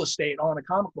area, real estate on a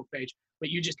comic book page, but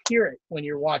you just hear it when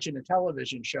you're watching a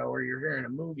television show or you're hearing a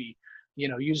movie.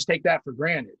 You just take that for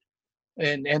granted.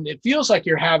 And it feels like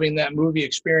you're having that movie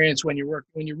experience when you're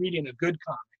reading a good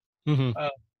comic. Mm-hmm.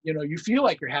 You feel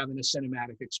like you're having a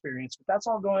cinematic experience, but that's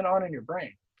all going on in your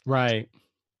brain. Right.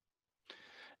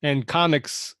 And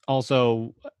comics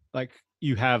also, like,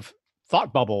 you have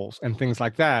thought bubbles and things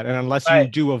like that. And unless you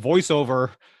do a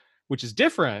voiceover, which is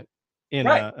different in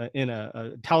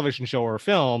a television show or a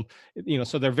film,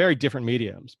 so they're very different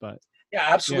mediums. But yeah,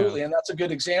 absolutely. Yeah. And that's a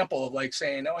good example of like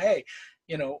saying, oh, hey,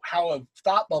 how a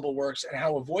thought bubble works and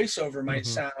how a voiceover might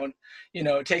sound.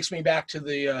 It takes me back to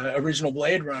the original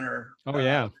Blade Runner. Oh,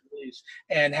 yeah.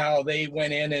 And how they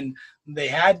went in and they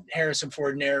had Harrison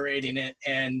Ford narrating it,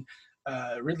 and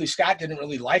Ridley Scott didn't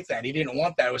really like that. He didn't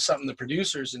want that. It was something the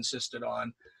producers insisted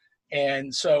on.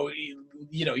 And so,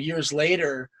 years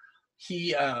later,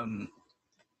 he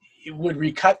would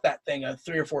recut that thing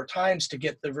 3 or 4 times to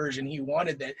get the version he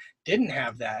wanted that didn't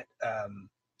have that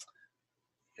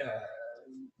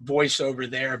voiceover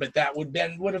there, but that would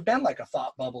have been like a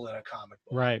thought bubble in a comic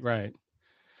book. Right.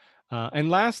 And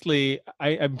lastly,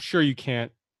 I'm sure you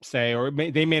can't say, or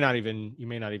you may not even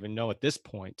know at this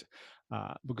point.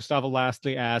 But Gustavo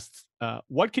lastly asks,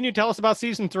 what can you tell us about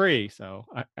season 3? So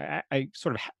I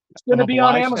sort of it's going to be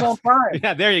on Amazon Prime.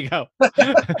 Yeah, there you go.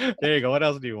 There you go. What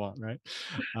else do you want, right?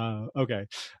 Okay.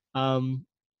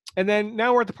 And then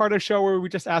now we're at the part of the show where we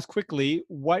just ask quickly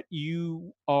what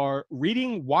you are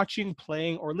reading, watching,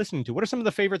 playing, or listening to. What are some of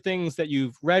the favorite things that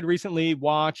you've read recently,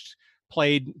 watched,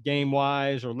 played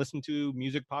game-wise, or listened to,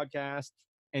 music, podcast,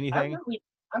 anything?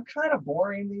 I'm kind of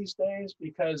boring these days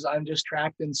because I'm just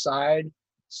trapped inside.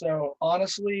 So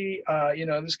honestly,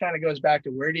 this kind of goes back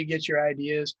to, where do you get your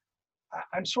ideas?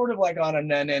 I'm sort of like on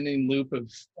an unending loop of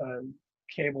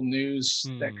cable news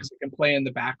because it can play in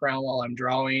the background while I'm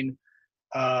drawing.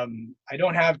 I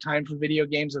don't have time for video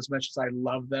games as much as I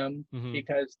love them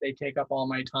because they take up all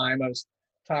my time. I was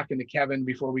talking to Kevin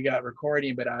before we got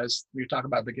recording, but we were talking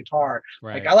about the guitar.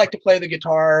 Right. Like, I like to play the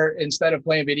guitar instead of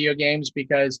playing video games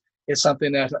because it's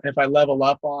something that if I level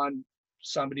up on,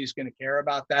 somebody's going to care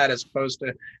about that, as opposed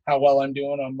to how well I'm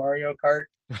doing on Mario Kart.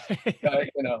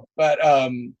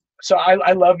 So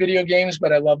I love video games,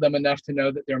 but I love them enough to know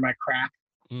that they're my crack.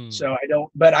 So I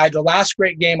don't, but the last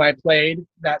great game I played,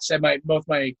 that said, both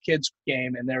my kids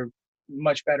game, and they're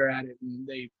much better at it, and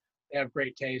they have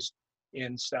great taste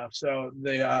in stuff. So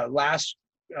the last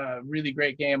really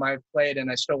great game I've played,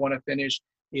 and I still want to finish,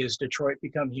 is Detroit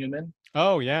Become Human.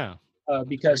 Oh yeah.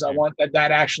 Because I want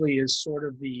that actually is sort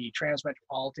of the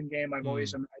Transmetropolitan game I've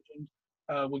always imagined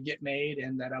would get made,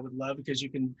 and that I would love, because you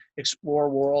can explore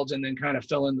worlds and then kind of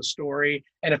fill in the story.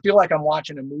 And I feel like I'm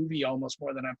watching a movie almost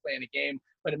more than I'm playing a game,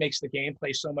 but it makes the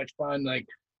gameplay so much fun. Like,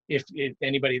 if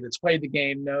anybody that's played the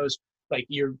game knows, like,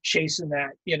 you're chasing that,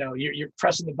 you're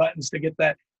pressing the buttons to get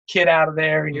that kid out of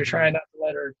there, and you're trying not to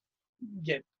let her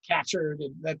get captured.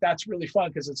 And that's really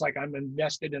fun, because it's like I'm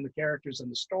invested in the characters and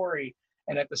the story,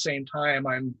 and at the same time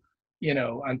I'm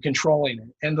controlling it.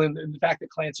 And the fact that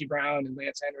Clancy Brown and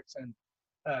Lance Henriksen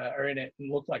are in it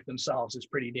and look like themselves is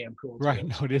pretty damn cool too. Right.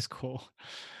 No, it is cool.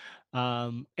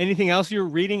 Anything else you're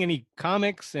reading? Any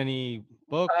comics? Any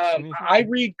books? I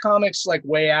read comics like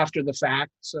way after the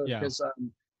fact. So because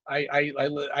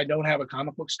I don't have a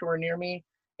comic book store near me,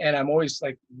 and I'm always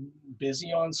like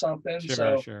busy on something.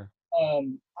 Sure.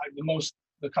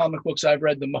 The comic books I've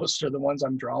read the most are the ones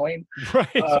I'm drawing. Right.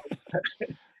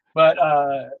 But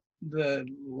the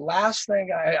last thing,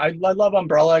 I love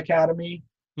Umbrella Academy.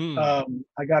 I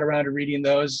got around to reading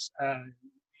those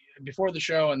before the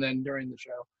show and then during the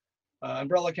show.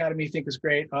 Umbrella Academy I think is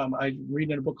great. I read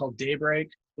in a book called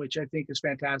Daybreak, which I think is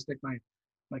fantastic.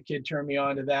 My kid turned me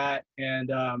on to that,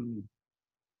 and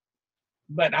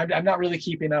but I'm not really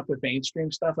keeping up with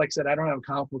mainstream stuff. Like I said, I don't have a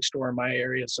comic book store in my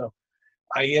area, so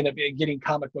I end up getting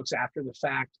comic books after the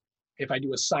fact. If I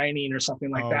do a signing or something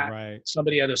like that, right.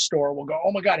 Somebody at a store will go,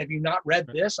 "Oh my God, have you not read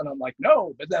this?" And I'm like,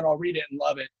 "No," but then I'll read it and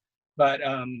love it. But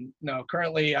no,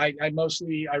 currently I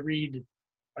read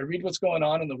what's going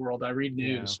on in the world. I read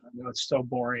news. I know it's so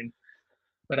boring,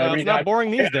 but I read. It's not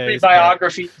boring these days. I read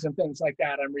biographies and things like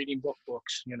that. I'm reading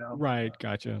books. Right.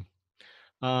 Gotcha.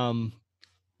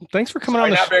 Thanks for coming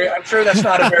on. I'm sure that's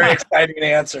not a very exciting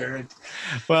answer.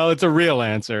 Well, it's a real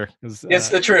answer. It's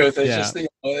the truth. It's just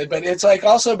but it's like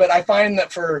also, but I find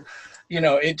that for,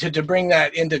 to bring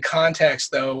that into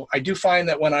context though, I do find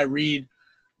that when I read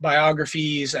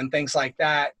biographies and things like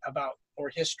that about,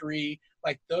 or history,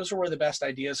 like those are where the best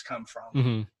ideas come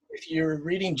from. If you're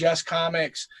reading just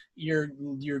comics, you're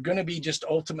going to be just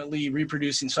ultimately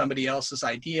reproducing somebody else's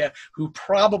idea who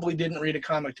probably didn't read a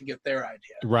comic to get their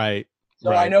idea. Right.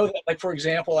 So I know that, like, for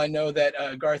example, I know that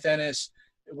Garth Ennis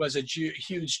was a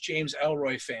huge James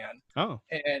Ellroy fan. Oh.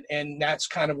 And that's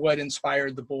kind of what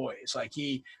inspired the boys. Like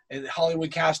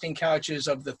Hollywood casting couches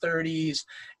of the 30s,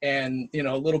 and,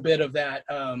 a little bit of that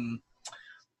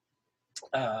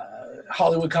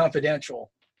Hollywood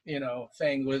Confidential,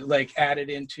 thing was like added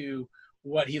into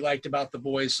what he liked about the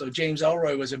boys. So James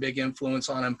Ellroy was a big influence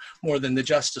on him, more than the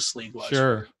Justice League was.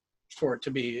 Sure. For it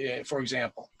to be, for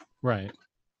example. Right.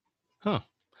 Huh.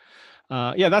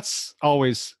 Yeah, that's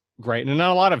always great. And in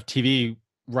a lot of TV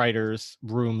writers'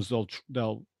 rooms,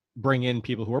 they'll bring in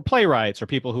people who are playwrights or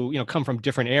people who come from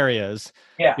different areas,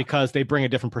 because they bring a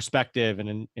different perspective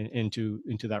and into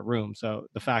that room. So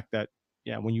the fact that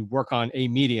when you work on a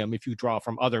medium, if you draw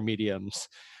from other mediums,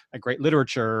 like great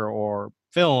literature or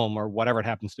film or whatever it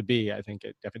happens to be, I think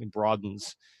it definitely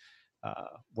broadens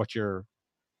what your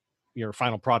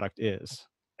final product is.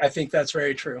 I think that's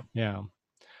very true. Yeah.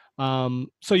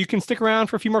 So you can stick around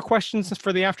for a few more questions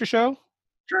for the after show?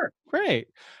 Sure. Great.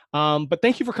 But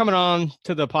thank you for coming on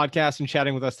to the podcast and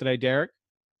chatting with us today, Darick.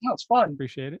 No, it's fun.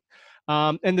 Appreciate it.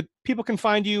 And the people can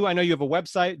find you. I know you have a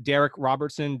website,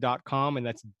 DarickRobertson.com, and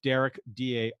that's Darick,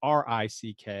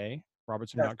 D-A-R-I-C-K,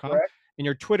 Robertson.com. And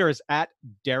your Twitter is at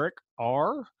Darick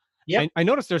R. Yeah. I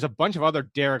noticed there's a bunch of other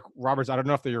Darick Roberts. I don't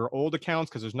know if they're your old accounts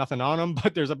because there's nothing on them,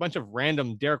 but there's a bunch of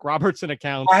random Darick Robertson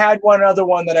accounts. I had one other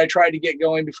one that I tried to get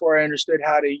going before I understood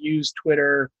how to use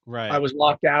Twitter. Right. I was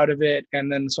locked out of it.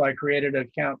 And then so I created an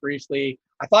account briefly.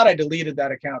 I thought I deleted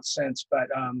that account since, but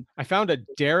I found a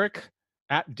Darick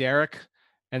at Darick.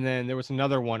 And then there was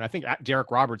another one, I think at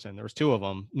Darick Robertson. There was two of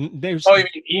them. You mean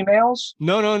emails?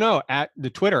 No, at the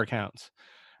Twitter accounts.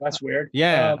 That's weird.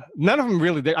 Yeah, none of them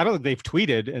really. I don't think they've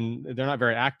tweeted, and they're not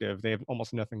very active. They have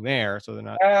almost nothing there, so they're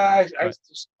not. I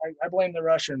blame the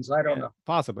Russians. I don't know.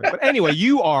 Possibly, but anyway,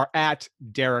 you are at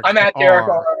Darick. I'm at Darick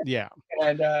R. Yeah,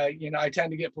 and I tend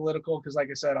to get political because, like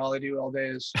I said, all I do all day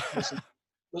is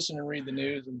listen and read the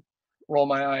news and roll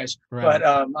my eyes. Right.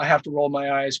 But I have to roll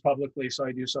my eyes publicly, so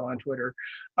I do so on Twitter.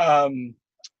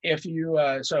 If you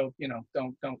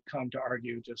don't come to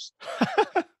argue. Just.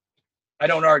 I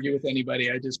don't argue with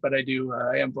anybody. I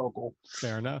am vocal.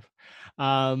 Fair enough.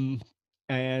 And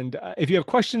if you have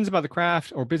questions about the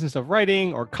craft or business of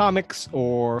writing or comics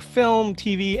or film,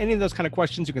 TV, any of those kind of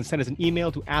questions, you can send us an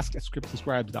email to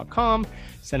ask@scriptsandscribes.com.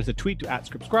 Send us a tweet to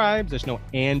 @scriptscribes. There's no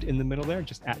and in the middle there,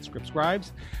 just @scriptscribes.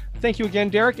 Thank you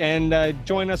again, Darick, and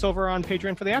join us over on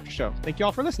Patreon for the after show. Thank you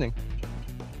all for listening.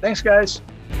 Thanks, guys.